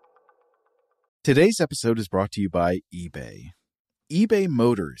 Today's episode is brought to you by eBay. eBay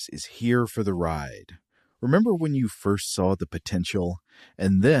Motors is here for the ride. Remember when you first saw the potential?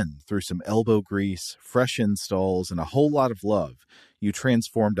 And then, through some elbow grease, fresh installs, and a whole lot of love, you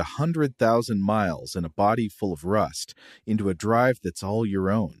transformed 100,000 miles and a body full of rust into a drive that's all your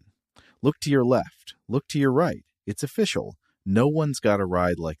own. Look to your left. Look to your right. It's official. No one's got a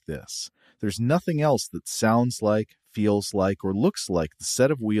ride like this. There's nothing else that sounds like, feels like, or looks like the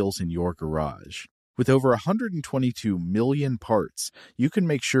set of wheels in your garage. With over 122 million parts, you can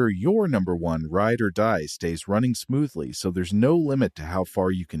make sure your number one ride or die stays running smoothly, so there's no limit to how far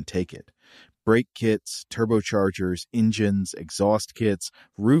you can take it. Brake kits, turbochargers, engines, exhaust kits,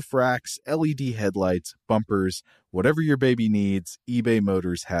 roof racks, LED headlights, bumpers, whatever your baby needs, eBay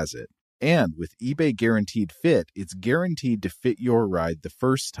Motors has it. And with eBay Guaranteed Fit, it's guaranteed to fit your ride the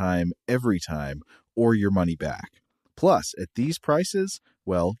first time, every time, or your money back. Plus, at these prices,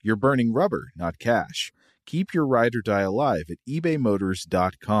 well, you're burning rubber, not cash. Keep your ride or die alive at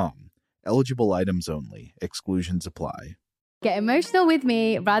ebaymotors.com. Eligible items only. Exclusions apply. Get emotional with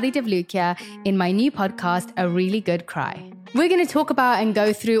me, Radhi Devlukia, in my new podcast, A Really Good Cry. We're going to talk about and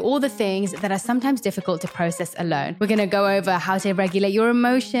go through all the things that are sometimes difficult to process alone. We're going to go over how to regulate your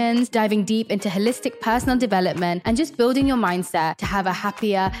emotions, diving deep into holistic personal development, and just building your mindset to have a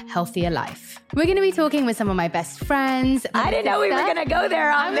happier, healthier life. We're going to be talking with some of my best friends. I didn't know we were going to go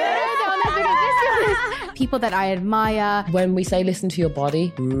there on this. People that I admire. When we say listen to your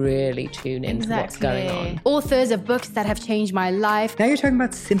body, really tune into what's going on. Authors of books that have changed my life. Now you're talking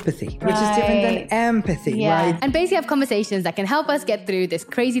about sympathy, which is different than empathy, right? And basically have conversations that can help us get through this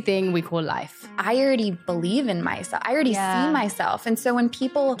crazy thing we call life. I already believe in myself. I already see myself. And so when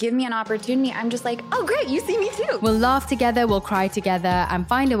people give me an opportunity, I'm just like, oh, great, you see me too. We'll laugh together, we'll cry together, and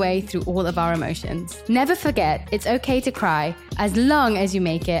find a way through all of our emotions. Never forget, it's okay to cry, as long as you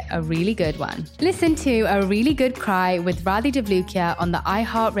make it a really good one. Listen to A Really Good Cry with Radhi Devlukia on the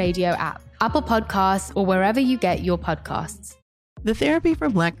iHeartRadio app, Apple Podcasts, or wherever you get your podcasts. The Therapy for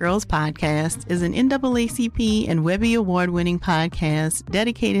Black Girls podcast is an NAACP and Webby Award-winning podcast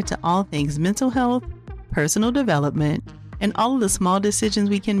dedicated to all things mental health, personal development, and all of the small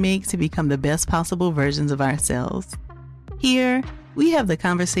decisions we can make to become the best possible versions of ourselves. Here, we have the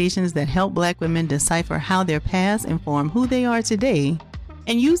conversations that help Black women decipher how their past inform who they are today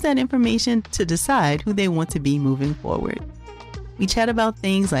and use that information to decide who they want to be moving forward. We chat about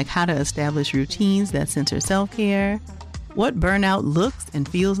things like how to establish routines that center self-care, what burnout looks and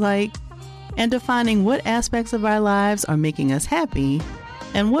feels like, and defining what aspects of our lives are making us happy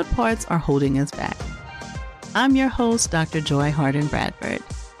and what parts are holding us back. I'm your host, Dr. Joy Harden Bradford,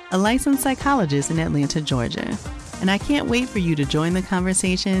 a licensed psychologist in Atlanta, Georgia, and I can't wait for you to join the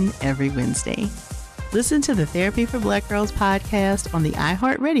conversation every Wednesday. Listen to the Therapy for Black Girls podcast on the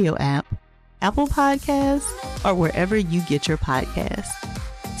iHeartRadio app, Apple Podcasts, or wherever you get your podcasts.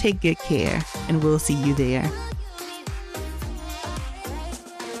 Take good care, and we'll see you there.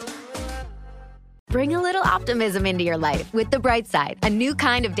 Bring a little optimism into your life with The Bright Side, a new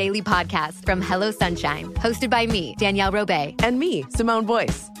kind of daily podcast from Hello Sunshine, hosted by me, Danielle Robay. And me, Simone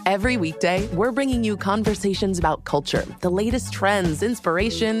Boyce. Every weekday, we're bringing you conversations about culture, the latest trends,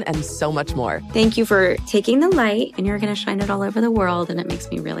 inspiration, and so much more. Thank you for taking the light, and you're going to shine it all over the world, and it makes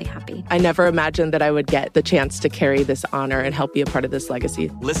me really happy. I never imagined that I would get the chance to carry this honor and help be a part of this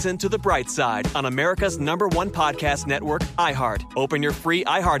legacy. Listen to The Bright Side on America's #1 podcast network, iHeart. Open your free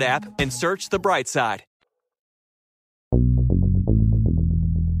iHeart app and search The Bright Side.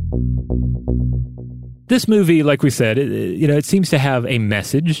 This movie, like we said, it seems to have a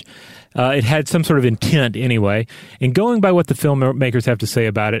message. It had some sort of intent anyway. And going by what the filmmakers have to say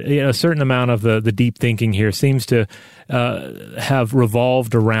about it, a certain amount of the deep thinking here seems to have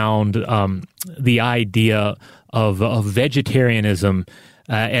revolved around the idea of vegetarianism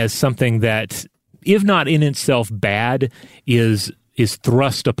as something that, if not in itself bad, is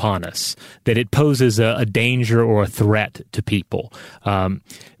thrust upon us, that it poses a danger or a threat to people.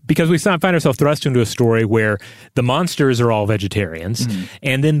 Because we find ourselves thrust into a story where the monsters are all vegetarians,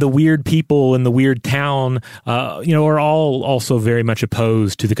 and then the weird people in the weird town, are all also very much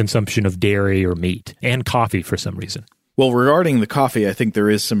opposed to the consumption of dairy or meat and coffee for some reason. Well, regarding the coffee, I think there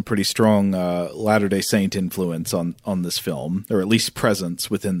is some pretty strong Latter-day Saint influence on this film, or at least presence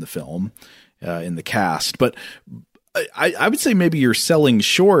within the film in the cast. But I would say maybe you're selling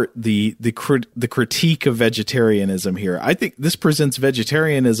short the critique of vegetarianism here. I think this presents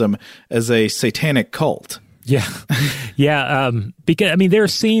vegetarianism as a satanic cult. Yeah. Because there are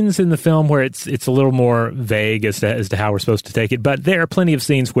scenes in the film where it's a little more vague as to how we're supposed to take it, but there are plenty of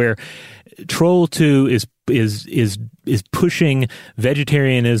scenes where Troll 2 is pushing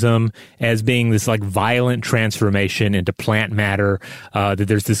vegetarianism as being this like violent transformation into plant matter, that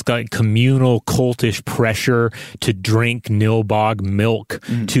there's this like communal cultish pressure to drink Nilbog milk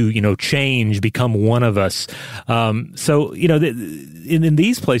to change, become one of us. So in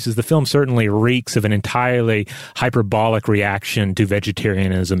these places the film certainly reeks of an entirely hyperbolic reaction to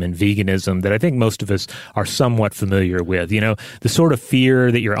vegetarianism and veganism that I think most of us are somewhat familiar with. The sort of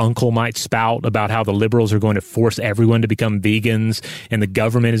fear that your uncle might spout about how the liberals are going to force everyone to become vegans and the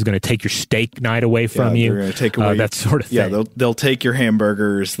government is going to take your steak night away from you. They're going to take away that sort of thing. Yeah, they'll take your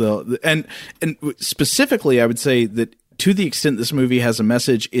hamburgers. And specifically, I would say that to the extent this movie has a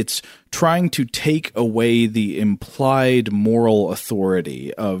message, it's trying to take away the implied moral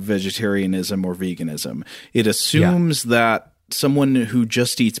authority of vegetarianism or veganism. It assumes that someone who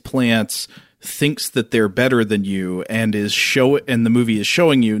just eats plants thinks that they're better than you, and the movie is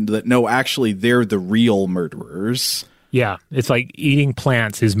showing you that no, actually they're the real murderers. Yeah, it's like eating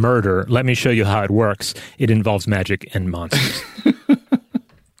plants is murder. Let me show you how it works. It involves magic and monsters.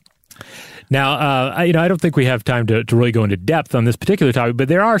 Now, I don't think we have time to really go into depth on this particular topic, but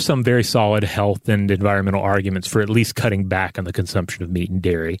there are some very solid health and environmental arguments for at least cutting back on the consumption of meat and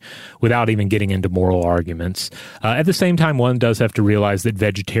dairy without even getting into moral arguments. At the same time, one does have to realize that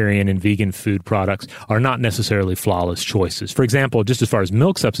vegetarian and vegan food products are not necessarily flawless choices. For example, just as far as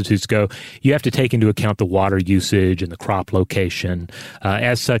milk substitutes go, you have to take into account the water usage and the crop location.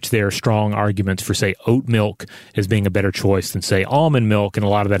 As such, there are strong arguments for, say, oat milk as being a better choice than, say, almond milk, and a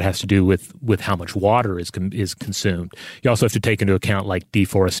lot of that has to do with how much water is consumed. You also have to take into account like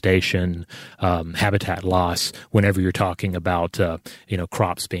deforestation, habitat loss whenever you're talking about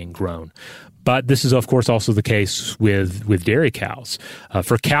crops being grown. But this is, of course, also the case with dairy cows.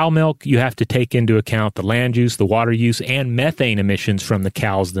 For cow milk, you have to take into account the land use, the water use, and methane emissions from the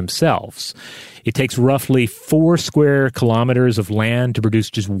cows themselves. It takes roughly 4 square kilometers of land to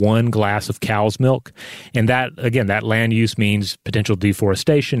produce just 1 glass of cow's milk. And that land use means potential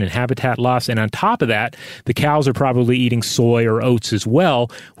deforestation and habitat loss. And on top of that, the cows are probably eating soy or oats as well,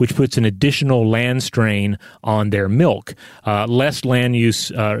 which puts an additional land strain on their milk. Less land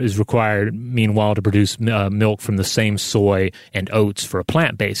use is required, meanwhile, to produce milk from the same soy and oats for a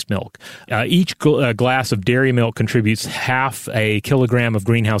plant-based milk. Each glass of dairy milk contributes half a kilogram of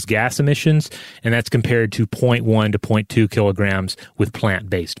greenhouse gas emissions, and that's compared to 0.1 to 0.2 kilograms with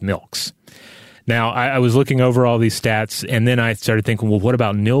plant-based milks. Now, I was looking over all these stats, and then I started thinking, well, what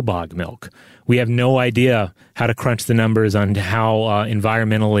about Nilbog milk? We have no idea how to crunch the numbers on how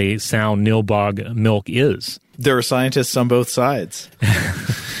environmentally sound Nilbog milk is. There are scientists on both sides.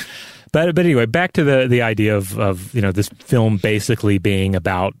 But anyway, back to the idea of this film basically being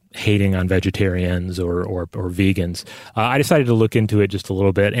about hating on vegetarians or vegans. I decided to look into it just a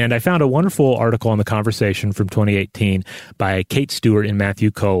little bit, and I found a wonderful article on The Conversation from 2018 by Kate Stewart and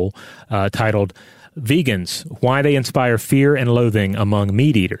Matthew Cole titled "Vegans: Why They Inspire Fear and Loathing Among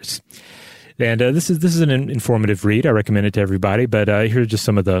Meat Eaters." And this is an informative read. I recommend it to everybody, but here are just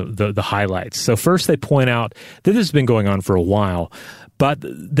some of the highlights. So first, they point out that this has been going on for a while, but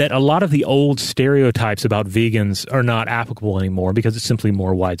that a lot of the old stereotypes about vegans are not applicable anymore because it's simply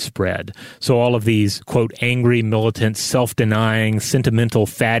more widespread. So all of these, quote, angry, militant, self-denying, sentimental,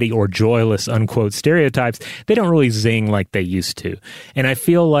 fatty, or joyless, unquote, stereotypes, they don't really zing like they used to. And I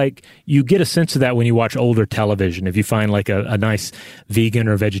feel like you get a sense of that when you watch older television. If you find like a nice vegan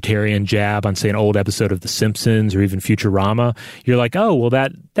or vegetarian jab on, say, an old episode of The Simpsons or even Futurama, you're like, oh, well,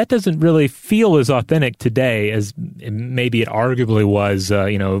 that doesn't really feel as authentic today as maybe it arguably was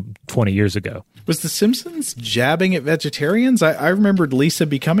 20 years ago. Was The Simpsons jabbing at vegetarians? I remembered Lisa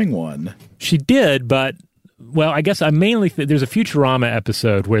becoming one. She did, but, well, I guess I mainly there's a Futurama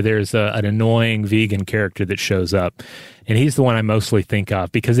episode where there's an annoying vegan character that shows up, and he's the one I mostly think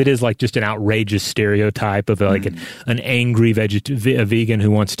of because it is like just an outrageous stereotype of like an angry vegan who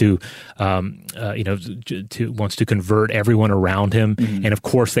wants to wants to convert everyone around him, and of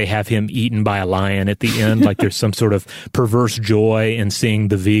course they have him eaten by a lion at the end. Like there's some sort of perverse joy in seeing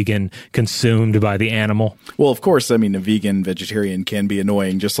the vegan consumed by the animal. Well, of course, I mean, a vegan vegetarian can be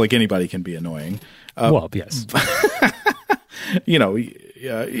annoying, just like anybody can be annoying. Well, yes.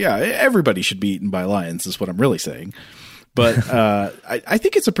 Everybody should be eaten by lions is what I'm really saying. But I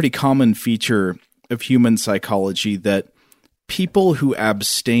think it's a pretty common feature of human psychology that people who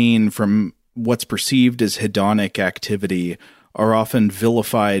abstain from what's perceived as hedonic activity are often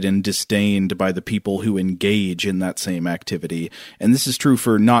vilified and disdained by the people who engage in that same activity. And this is true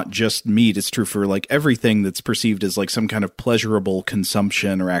for not just meat, it's true for like everything that's perceived as like some kind of pleasurable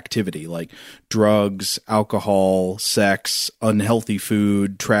consumption or activity, like drugs, alcohol, sex, unhealthy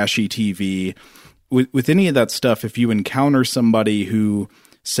food, trashy TV. With any of that stuff, if you encounter somebody who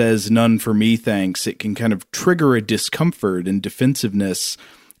says none for me, thanks, it can kind of trigger a discomfort and defensiveness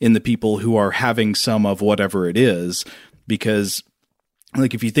in the people who are having some of whatever it is. Because,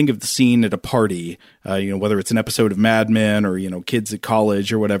 like, if you think of the scene at a party, whether it's an episode of Mad Men or, kids at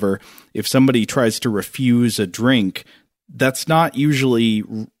college or whatever, if somebody tries to refuse a drink, that's not usually,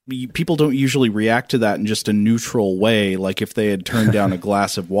 people don't usually react to that in just a neutral way. Like if they had turned down a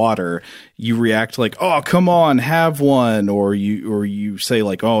glass of water, you react like, oh, come on, have one. Or you say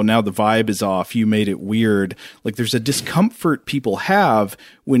like, oh, now the vibe is off. You made it weird. Like there's a discomfort people have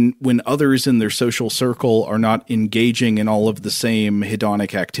when others in their social circle are not engaging in all of the same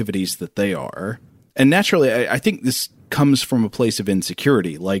hedonic activities that they are. And naturally, I think this comes from a place of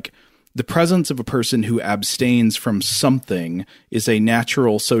insecurity. Like, the presence of a person who abstains from something is a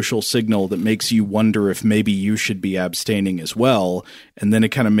natural social signal that makes you wonder if maybe you should be abstaining as well. And then it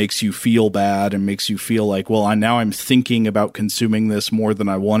kind of makes you feel bad and makes you feel like, well, I'm thinking about consuming this more than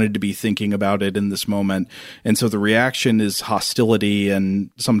I wanted to be thinking about it in this moment. And so the reaction is hostility and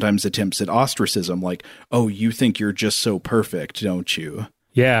sometimes attempts at ostracism, like, oh, you think you're just so perfect, don't you?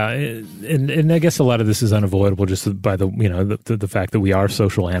 Yeah, and I guess a lot of this is unavoidable just by the fact that we are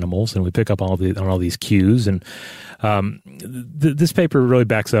social animals and we pick up on all these cues. And this paper really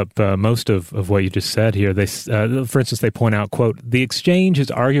backs up most of what you just said here. They, for instance, they point out, quote, "The exchange is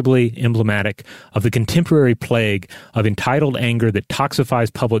arguably emblematic of the contemporary plague of entitled anger that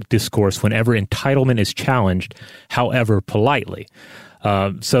toxifies public discourse whenever entitlement is challenged, however politely."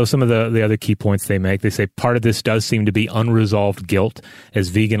 So some of the other key points they make, they say part of this does seem to be unresolved guilt, as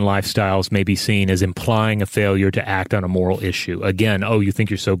vegan lifestyles may be seen as implying a failure to act on a moral issue. Again, oh, you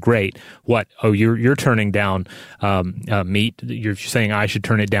think you're so great. What? Oh, you're turning down meat. You're saying I should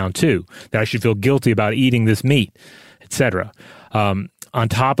turn it down too, that I should feel guilty about eating this meat, etc. On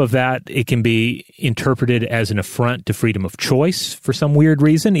top of that, it can be interpreted as an affront to freedom of choice for some weird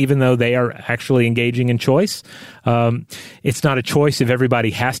reason, even though they are actually engaging in choice. It's not a choice if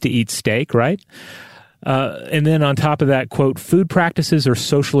everybody has to eat steak, right? And then on top of that, quote, "Food practices are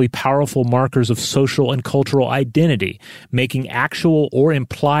socially powerful markers of social and cultural identity, making actual or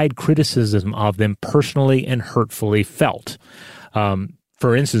implied criticism of them personally and hurtfully felt."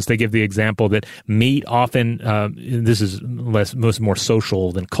 For instance, they give the example that meat often, this is more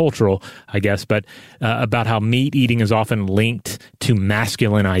social than cultural, I guess, but about how meat eating is often linked to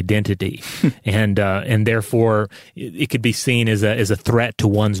masculine identity, and therefore it could be seen as a threat to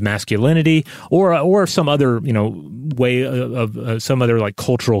one's masculinity, or some other way of some other like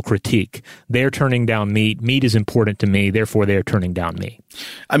cultural critique. They're turning down meat. Meat is important to me, therefore they're turning down me.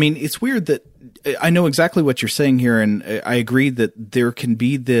 I mean, it's weird that I know exactly what you're saying here, and I agree that there can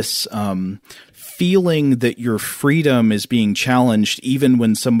be this feeling that your freedom is being challenged even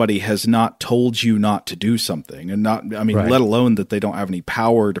when somebody has not told you not to do something, and right. Let alone that they don't have any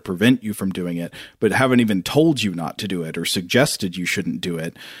power to prevent you from doing it, but haven't even told you not to do it or suggested you shouldn't do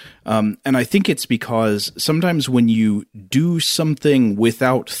it. And I think it's because sometimes when you do something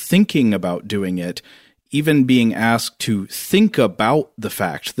without thinking about doing it, even being asked to think about the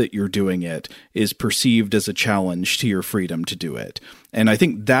fact that you're doing it is perceived as a challenge to your freedom to do it. And I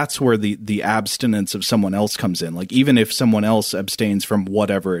think that's where the abstinence of someone else comes in. Like, even if someone else abstains from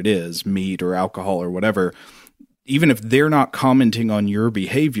whatever it is, meat or alcohol or whatever, even if they're not commenting on your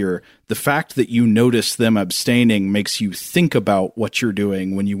behavior, the fact that you notice them abstaining makes you think about what you're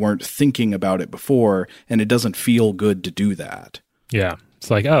doing when you weren't thinking about it before, and it doesn't feel good to do that. Yeah. It's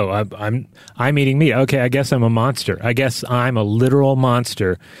like, oh, I'm eating meat. Okay, I guess I'm a monster. I guess I'm a literal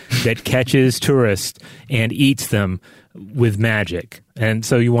monster that catches tourists and eats them with magic. And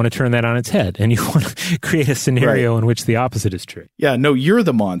so you want to turn that on its head, and you want to create a scenario in which the opposite is true. Yeah, no, you're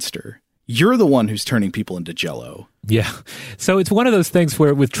the monster. You're the one who's turning people into Jell-O. Yeah. So it's one of those things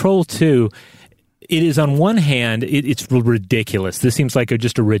where with Troll 2, it is on one hand, it's ridiculous. This seems like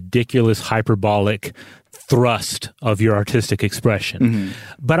just a ridiculous, hyperbolic thrust of your artistic expression. Mm-hmm.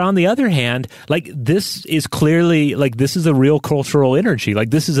 But on the other hand, like, this is clearly, like, this is a real cultural energy.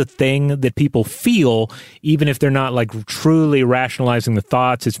 Like, this is a thing that people feel, even if they're not like truly rationalizing the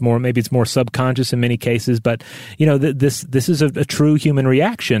thoughts. Maybe it's more subconscious in many cases, but this is a true human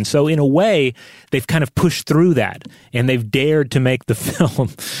reaction. So in a way, they've kind of pushed through that, and they've dared to make the film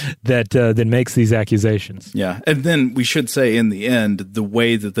that makes these accusations. Yeah. And then we should say, in the end, the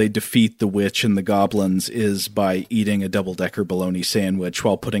way that they defeat the witch and the goblins is by eating a double-decker bologna sandwich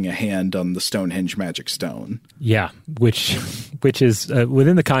while putting a hand on the Stonehenge magic stone. Yeah, which is,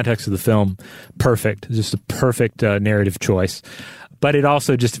 within the context of the film, perfect. Just a perfect narrative choice. But it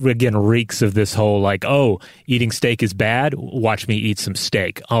also just, again, reeks of this whole, like, oh, eating steak is bad? Watch me eat some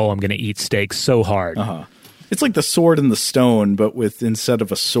steak. Oh, I'm going to eat steak so hard. Uh-huh. It's like the sword and the stone, but instead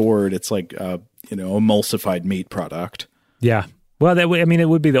of a sword, it's like, emulsified meat product. Yeah. Well, it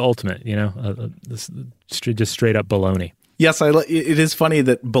would be the ultimate, just straight up bologna. Yes, it is funny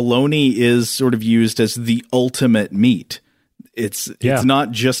that bologna is sort of used as the ultimate meat. It's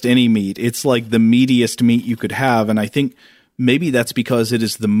not just any meat. It's like the meatiest meat you could have. And I think maybe that's because it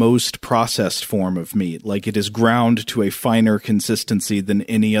is the most processed form of meat. Like it is ground to a finer consistency than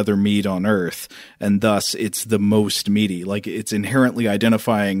any other meat on earth. And thus it's the most meaty. Like it's inherently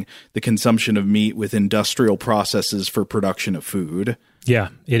identifying the consumption of meat with industrial processes for production of food. Yeah,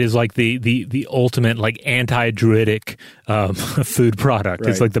 it is like the ultimate like anti-druidic food product.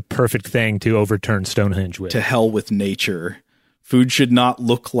 Right. It's like the perfect thing to overturn Stonehenge with. To hell with nature. Food should not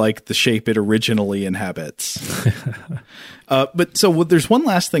look like the shape it originally inhabits. But there's one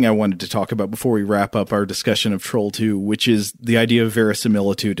last thing I wanted to talk about before we wrap up our discussion of Troll 2, which is the idea of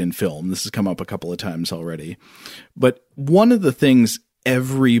verisimilitude in film. This has come up a couple of times already. But one of the things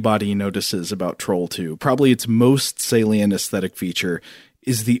everybody notices about Troll 2, probably its most salient aesthetic feature,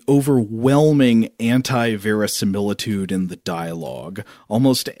 is the overwhelming anti-verisimilitude in the dialogue.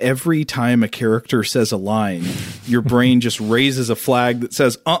 Almost every time a character says a line, your brain just raises a flag that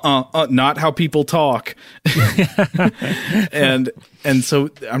says, not how people talk. And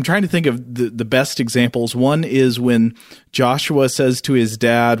so I'm trying to think of the best examples. One is when Joshua says to his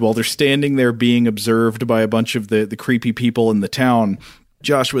dad, while they're standing there being observed by a bunch of the creepy people in the town,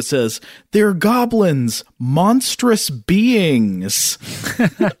 Joshua says, "They're goblins, monstrous beings."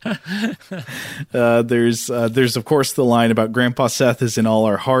 There's of course the line about Grandpa Seth is in all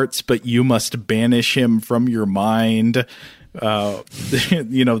our hearts, but you must banish him from your mind.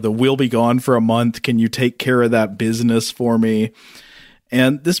 The we'll be gone for a month. Can you take care of that business for me?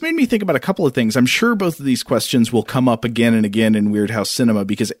 And this made me think about a couple of things. I'm sure both of these questions will come up again and again in Weird House Cinema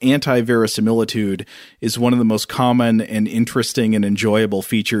because anti-verisimilitude is one of the most common and interesting and enjoyable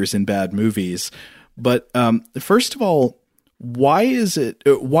features in bad movies. But first of all, why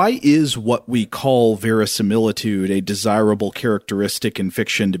is what we call verisimilitude a desirable characteristic in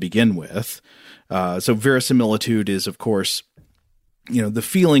fiction to begin with? So verisimilitude is, of course, the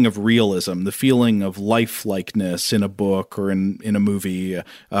feeling of realism, the feeling of lifelikeness in a book or in a movie.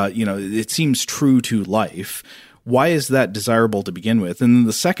 It seems true to life. Why is that desirable to begin with? And then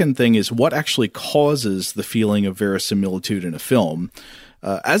the second thing is what actually causes the feeling of verisimilitude in a film?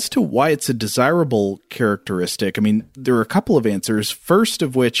 As to why it's a desirable characteristic, I mean, there are a couple of answers. First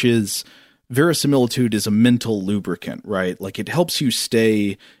of which is verisimilitude is a mental lubricant, right? Like it helps you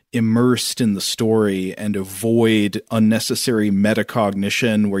stay immersed in the story and avoid unnecessary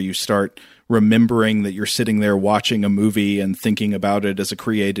metacognition where you start remembering that you're sitting there watching a movie and thinking about it as a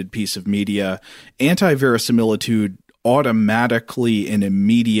created piece of media. Anti-verisimilitude automatically and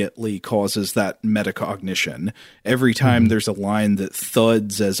immediately causes that metacognition. Every time there's a line that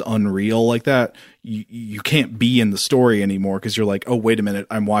thuds as unreal like that, you can't be in the story anymore because you're like, oh, wait a minute,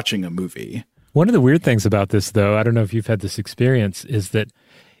 I'm watching a movie. One of the weird things about this, though, I don't know if you've had this experience, is that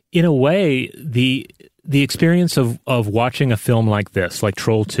in a way, the experience of watching a film like this, like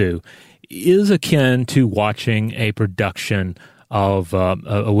Troll 2, is akin to watching a production of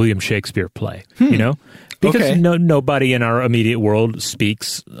a William Shakespeare play, Because nobody in our immediate world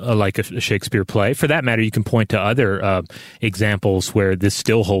speaks like a Shakespeare play. For that matter, you can point to other examples where this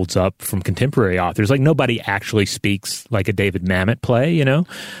still holds up from contemporary authors. Like nobody actually speaks like a David Mamet play,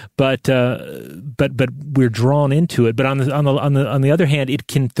 But we're drawn into it. But on the other hand, it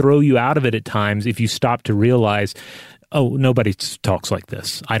can throw you out of it at times if you stop to realize, oh, nobody talks like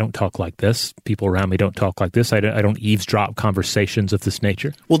this. I don't talk like this. People around me don't talk like this. I don't eavesdrop conversations of this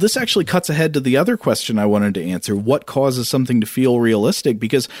nature. Well, this actually cuts ahead to the other question I wanted to answer. What causes something to feel realistic?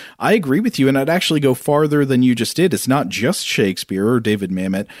 Because I agree with you, and I'd actually go farther than you just did. It's not just Shakespeare or David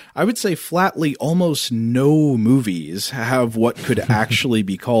Mamet. I would say flatly almost no movies have what could actually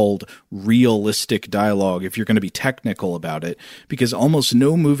be called realistic dialogue, if you're going to be technical about it, because almost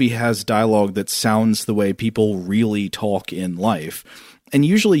no movie has dialogue that sounds the way people really talk in life. And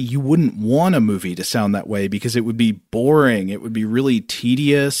usually you wouldn't want a movie to sound that way because it would be boring. It would be really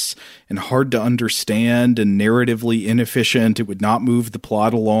tedious and hard to understand and narratively inefficient. It would not move the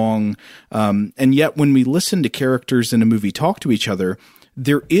plot along. And yet when we listen to characters in a movie talk to each other,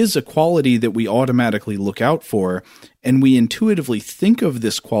 there is a quality that we automatically look out for, and we intuitively think of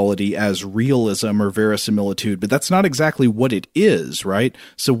this quality as realism or verisimilitude, but that's not exactly what it is, right?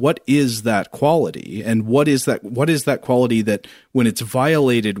 So what is that quality? And what is that quality that when it's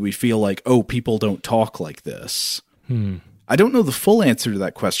violated, we feel like, oh, people don't talk like this? I don't know the full answer to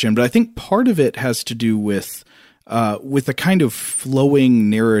that question, but I think part of it has to do with a kind of flowing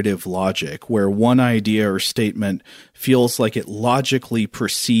narrative logic where one idea or statement feels like it logically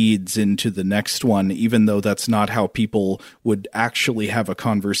proceeds into the next one, even though that's not how people would actually have a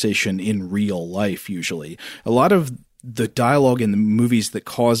conversation in real life usually. A lot of the dialogue in the movies that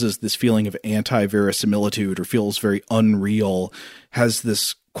causes this feeling of anti-verisimilitude or feels very unreal has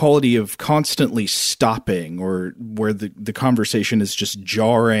this quality of constantly stopping, or where the conversation is just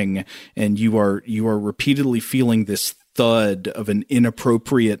jarring and you are repeatedly feeling this thud of an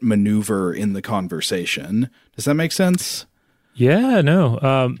inappropriate maneuver in the conversation. Does that make sense? Yeah,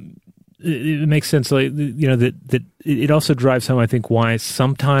 no. It makes sense. Like, that it also drives home, I think, why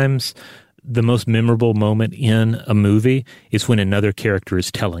sometimes the most memorable moment in a movie is when another character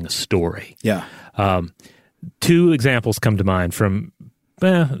is telling a story. Yeah. Two examples come to mind from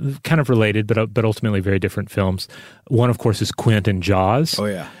kind of related, but ultimately very different films. One, of course, is Quint in Jaws. Oh,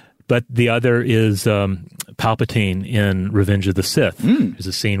 yeah. But the other is Palpatine in Revenge of the Sith. There's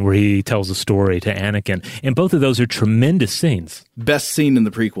a scene where he tells a story to Anakin. And both of those are tremendous scenes. Best scene in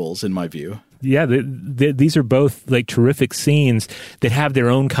the prequels, in my view. Yeah, these are both like terrific scenes that have their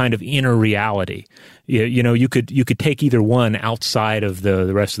own kind of inner reality. You could take either one outside of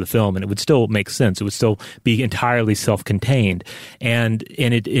the rest of the film, and it would still make sense. It would still be entirely self-contained, and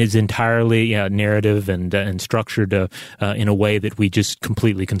it is entirely narrative and structured in a way that we just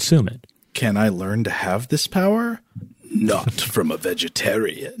completely consume it. Can I learn to have this power? Not from a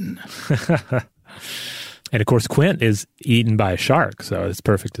vegetarian. And of course, Quint is eaten by a shark, so it's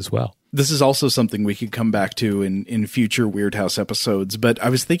perfect as well. This is also something we could come back to in future Weird House episodes, but I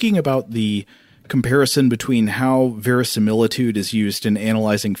was thinking about the comparison between how verisimilitude is used in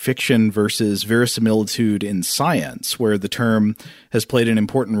analyzing fiction versus verisimilitude in science, where the term has played an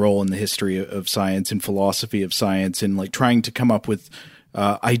important role in the history of science and philosophy of science, and like trying to come up with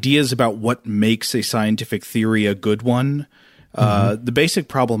ideas about what makes a scientific theory a good one. The basic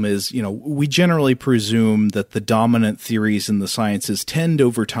problem is, we generally presume that the dominant theories in the sciences tend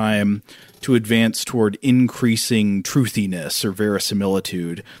over time to advance toward increasing truthiness or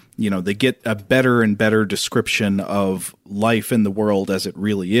verisimilitude. They get a better and better description of life in the world as it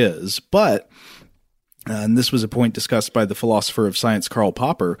really is. But, and this was a point discussed by the philosopher of science Karl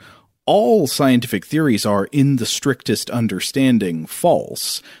Popper, all scientific theories are, in the strictest understanding,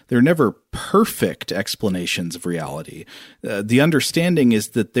 false. They're never perfect explanations of reality. The understanding is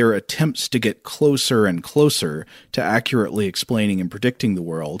that they're attempts to get closer and closer to accurately explaining and predicting the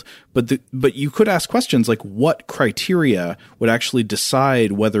world. But you could ask questions like, what criteria would actually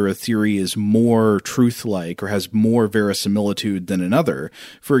decide whether a theory is more truth-like or has more verisimilitude than another?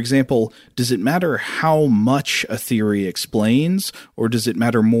 For example, does it matter how much a theory explains, or does it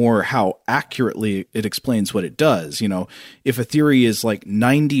matter more how accurately it explains what it does? If a theory is like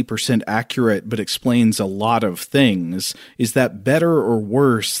 90% accurate but explains a lot of things, is that better or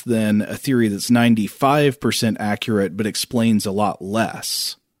worse than a theory that's 95% accurate but explains a lot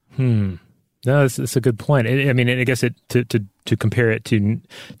less? No, that's a good point. I guess to compare it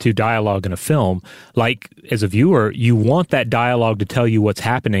to dialogue in a film, like as a viewer, you want that dialogue to tell you what's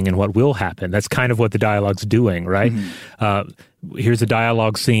happening and what will happen. That's kind of what the dialogue's doing, right? Here's a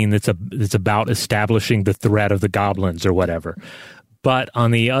dialogue scene that's about establishing the threat of the goblins or whatever. But on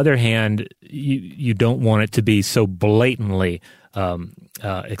the other hand, you don't want it to be so blatantly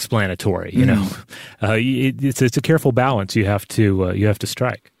explanatory. It's a careful balance you have to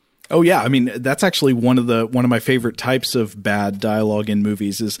strike. Oh yeah, that's actually one of my favorite types of bad dialogue in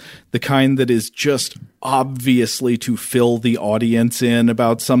movies, is the kind that is just obviously to fill the audience in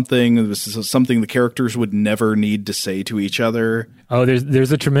about something. This is something the characters would never need to say to each other. Oh,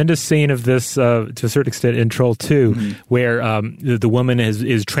 there's a tremendous scene of this to a certain extent in Troll 2, where the woman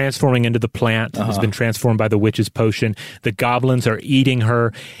is transforming into the plant, has been transformed by the witch's potion. The goblins are eating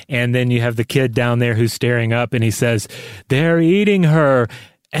her, and then you have the kid down there who's staring up, and he says, "They're eating her.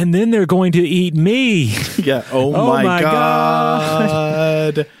 And then they're going to eat me." Yeah. Oh my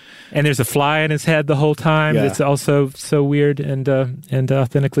God. And there's a fly in his head the whole time. Yeah. It's also so weird and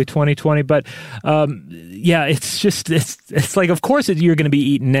authentically 2020. But it's like, of course you're going to be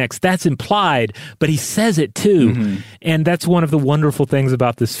eaten next. That's implied, but he says it too. And that's one of the wonderful things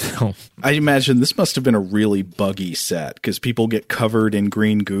about this film. I imagine this must have been a really buggy set, because people get covered in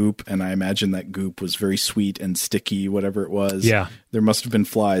green goop, and I imagine that goop was very sweet and sticky, whatever it was. Yeah. There must have been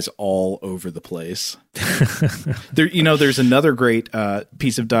flies all over the place. There's another great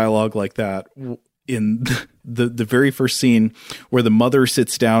piece of dialogue like that in the very first scene, where the mother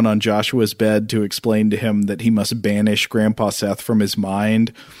sits down on Joshua's bed to explain to him that he must banish Grandpa Seth from his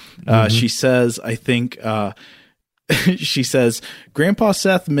mind. She says, she says, "Grandpa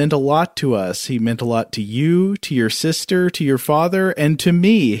Seth meant a lot to us. He meant a lot to you, to your sister, to your father, and to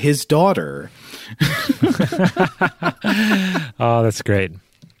me, his daughter." Oh, that's great.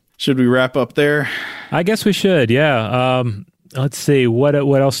 Should we wrap up there? I guess we should, yeah. Let's see, what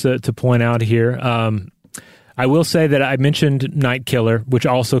else to point out here. I will say that I mentioned Night Killer, which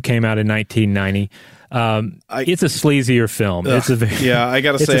also came out in 1990. It's a sleazier film. I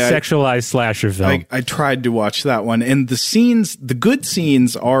gotta say, it's a sexualized slasher film. I tried to watch that one, and the good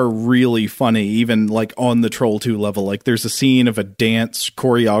scenes are really funny, even like on the Troll 2 level. Like there's a scene of a dance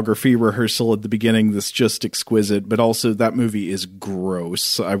choreography rehearsal at the beginning that's just exquisite, but also that movie is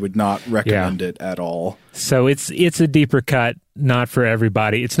gross. I would not recommend it at all. So it's a deeper cut, not for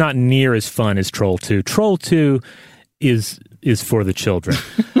everybody. It's not near as fun as Troll 2. Troll 2 is for the children.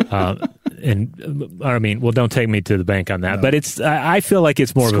 And I mean, well, don't take me to the bank on that, but I feel like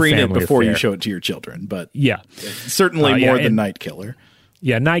it's more of a family affair. Screen it before you show it to your children, but yeah, certainly more than Night Killer.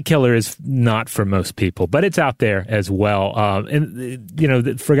 Yeah, Night Killer is not for most people, but it's out there as well. And,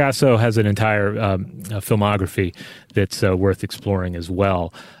 Fragasso has an entire filmography that's worth exploring as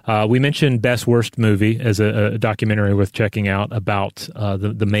well. We mentioned Best Worst Movie as a documentary worth checking out about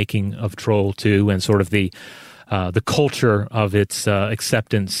the making of Troll 2 and sort of the culture of its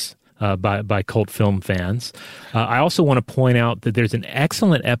acceptance by cult film fans. I also want to point out that there's an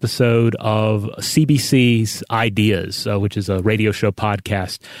excellent episode of CBC's Ideas, which is a radio show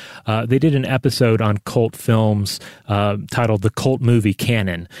podcast. They did an episode on cult films titled The Cult Movie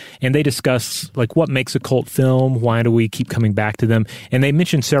Canon, and they discuss like what makes a cult film, why do we keep coming back to them, and they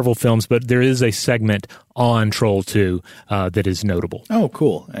mention several films, but there is a segment on Troll 2 that is notable. Oh,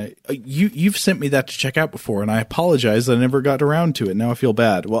 cool. You've sent me that to check out before, and I apologize that I never got around to it. Now I feel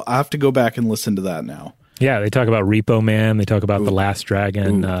bad. Well, I have to go back and listen to that now. Yeah, they talk about Repo Man. They talk about The Last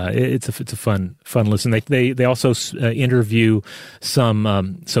Dragon. It's a fun listen. They also interview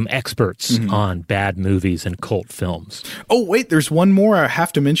some experts on bad movies and cult films. Oh wait, there's one more I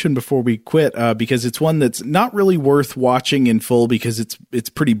have to mention before we quit because it's one that's not really worth watching in full because it's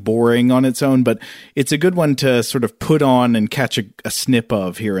pretty boring on its own, but it's a good one to sort of put on and catch a snip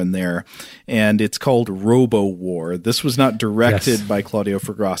of here and there. And it's called Robo War. This was not directed by Claudio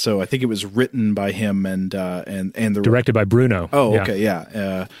Fragasso. I think it was written by him and directed by Bruno. Oh, okay,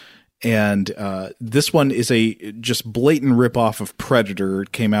 yeah. And this one is a just blatant ripoff of Predator.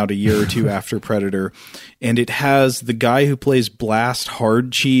 It came out a year or two after Predator, and it has the guy who plays Blast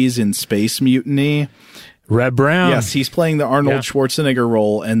Hardcheese in Space Mutiny. Reb Brown. Yes, he's playing the Arnold Schwarzenegger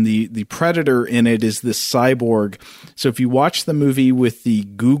role, and the Predator in it is this cyborg. So if you watch the movie with the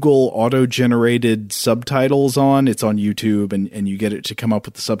Google auto-generated subtitles on, it's on YouTube, and you get it to come up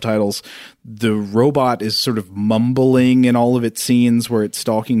with the subtitles, the robot is sort of mumbling in all of its scenes where it's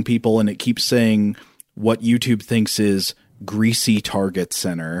stalking people, and it keeps saying what YouTube thinks is greasy target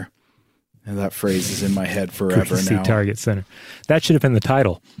center. And that phrase is in my head forever greasy now. Target center. That should have been the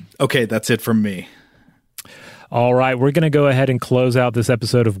title. Okay, that's it from me. All right, we're going to go ahead and close out this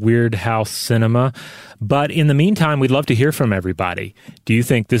episode of Weird House Cinema. But in the meantime, we'd love to hear from everybody. Do you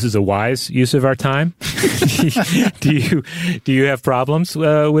think this is a wise use of our time? Do you have problems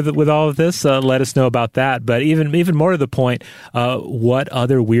with all of this? Let us know about that. But even more to the point, what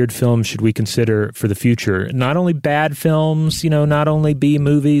other weird films should we consider for the future? Not only bad films, not only B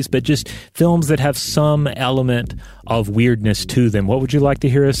movies, but just films that have some element of weirdness to them. What would you like to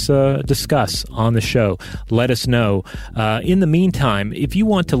hear us discuss on the show? Let us know. In the meantime, if you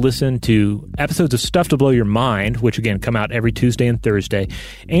want to listen to episodes of Stuff to Blow Your Mind, which again come out every Tuesday and Thursday,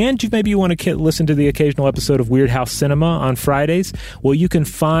 and maybe you want to listen to the occasional episode of Weird House Cinema on Fridays, well, you can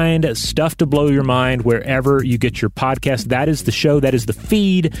find Stuff to Blow Your Mind wherever you get your podcast. That is the show. That is the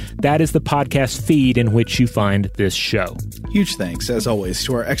feed. That is the podcast feed in which you find this show. Huge thanks, as always,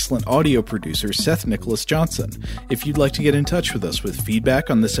 to our excellent audio producer, Seth Nicholas Johnson. If you'd like to get in touch with us with feedback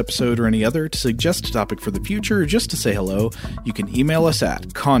on this episode or any other, to suggest a topic for the future, or just to say hello, you can email us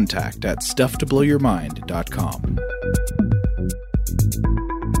at contact@stufftoblowyourmind.com.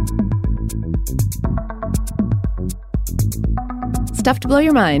 Stuff to Blow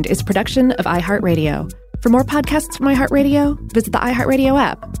Your Mind is a production of iHeartRadio. For more podcasts from iHeartRadio, visit the iHeartRadio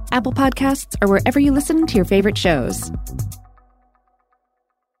app, Apple Podcasts, or wherever you listen to your favorite shows.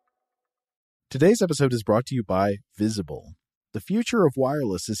 Today's episode is brought to you by Visible. The future of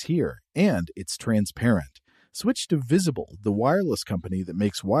wireless is here, and it's transparent. Switch to Visible, the wireless company that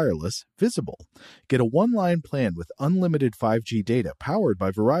makes wireless visible. Get a one-line plan with unlimited 5G data powered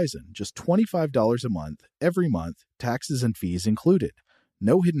by Verizon, just $25 a month, every month, taxes and fees included.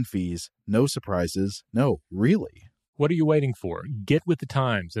 No hidden fees, no surprises, no, really. What are you waiting for? Get with the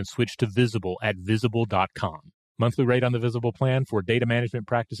times and switch to Visible at Visible.com. Monthly rate on the Visible plan for data management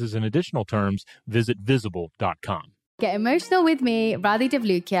practices and additional terms, visit Visible.com. Get emotional with me, Radhi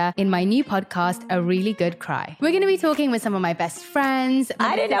Devlukia, in my new podcast, A Really Good Cry. We're going to be talking with some of my best friends.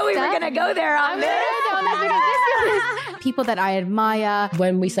 I didn't know we were going to go there on this. People that I admire.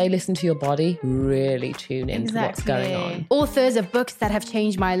 When we say listen to your body, really tune into what's going on. Authors of books that have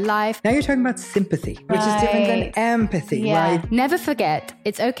changed my life. Now you're talking about sympathy, which is different than empathy, right? Never forget,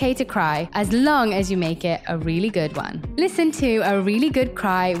 it's okay to cry as long as you make it a really good one. Listen to A Really Good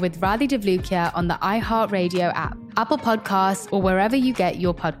Cry with Radhi Devlukia on the iHeartRadio app, Apple Podcasts, or wherever you get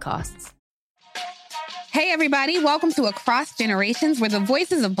your podcasts. Hey everybody, welcome to Across Generations, where the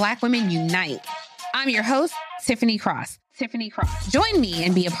voices of Black women unite. I'm your host, Tiffany Cross. Join me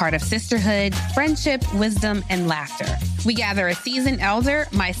and be a part of sisterhood, friendship, wisdom, and laughter. We gather a seasoned elder,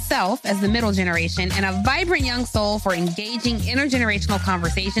 myself as the middle generation, and a vibrant young soul for engaging intergenerational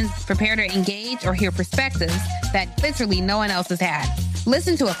conversations, prepare to engage or hear perspectives that literally no one else has had.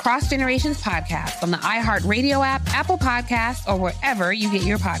 Listen to Across Generations podcast on the iHeartRadio app, Apple Podcasts, or wherever you get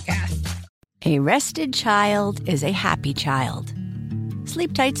your podcasts. A rested child is a happy child.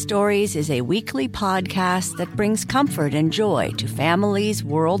 Sleep Tight Stories is a weekly podcast that brings comfort and joy to families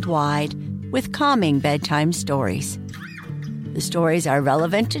worldwide with calming bedtime stories. The stories are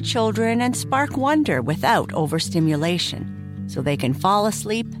relevant to children and spark wonder without overstimulation, so they can fall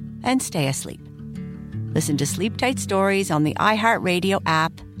asleep and stay asleep. Listen to Sleep Tight Stories on the iHeartRadio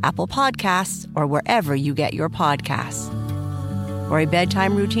app, Apple Podcasts, or wherever you get your podcasts. For a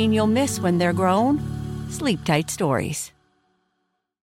bedtime routine you'll miss when they're grown, Sleep Tight Stories.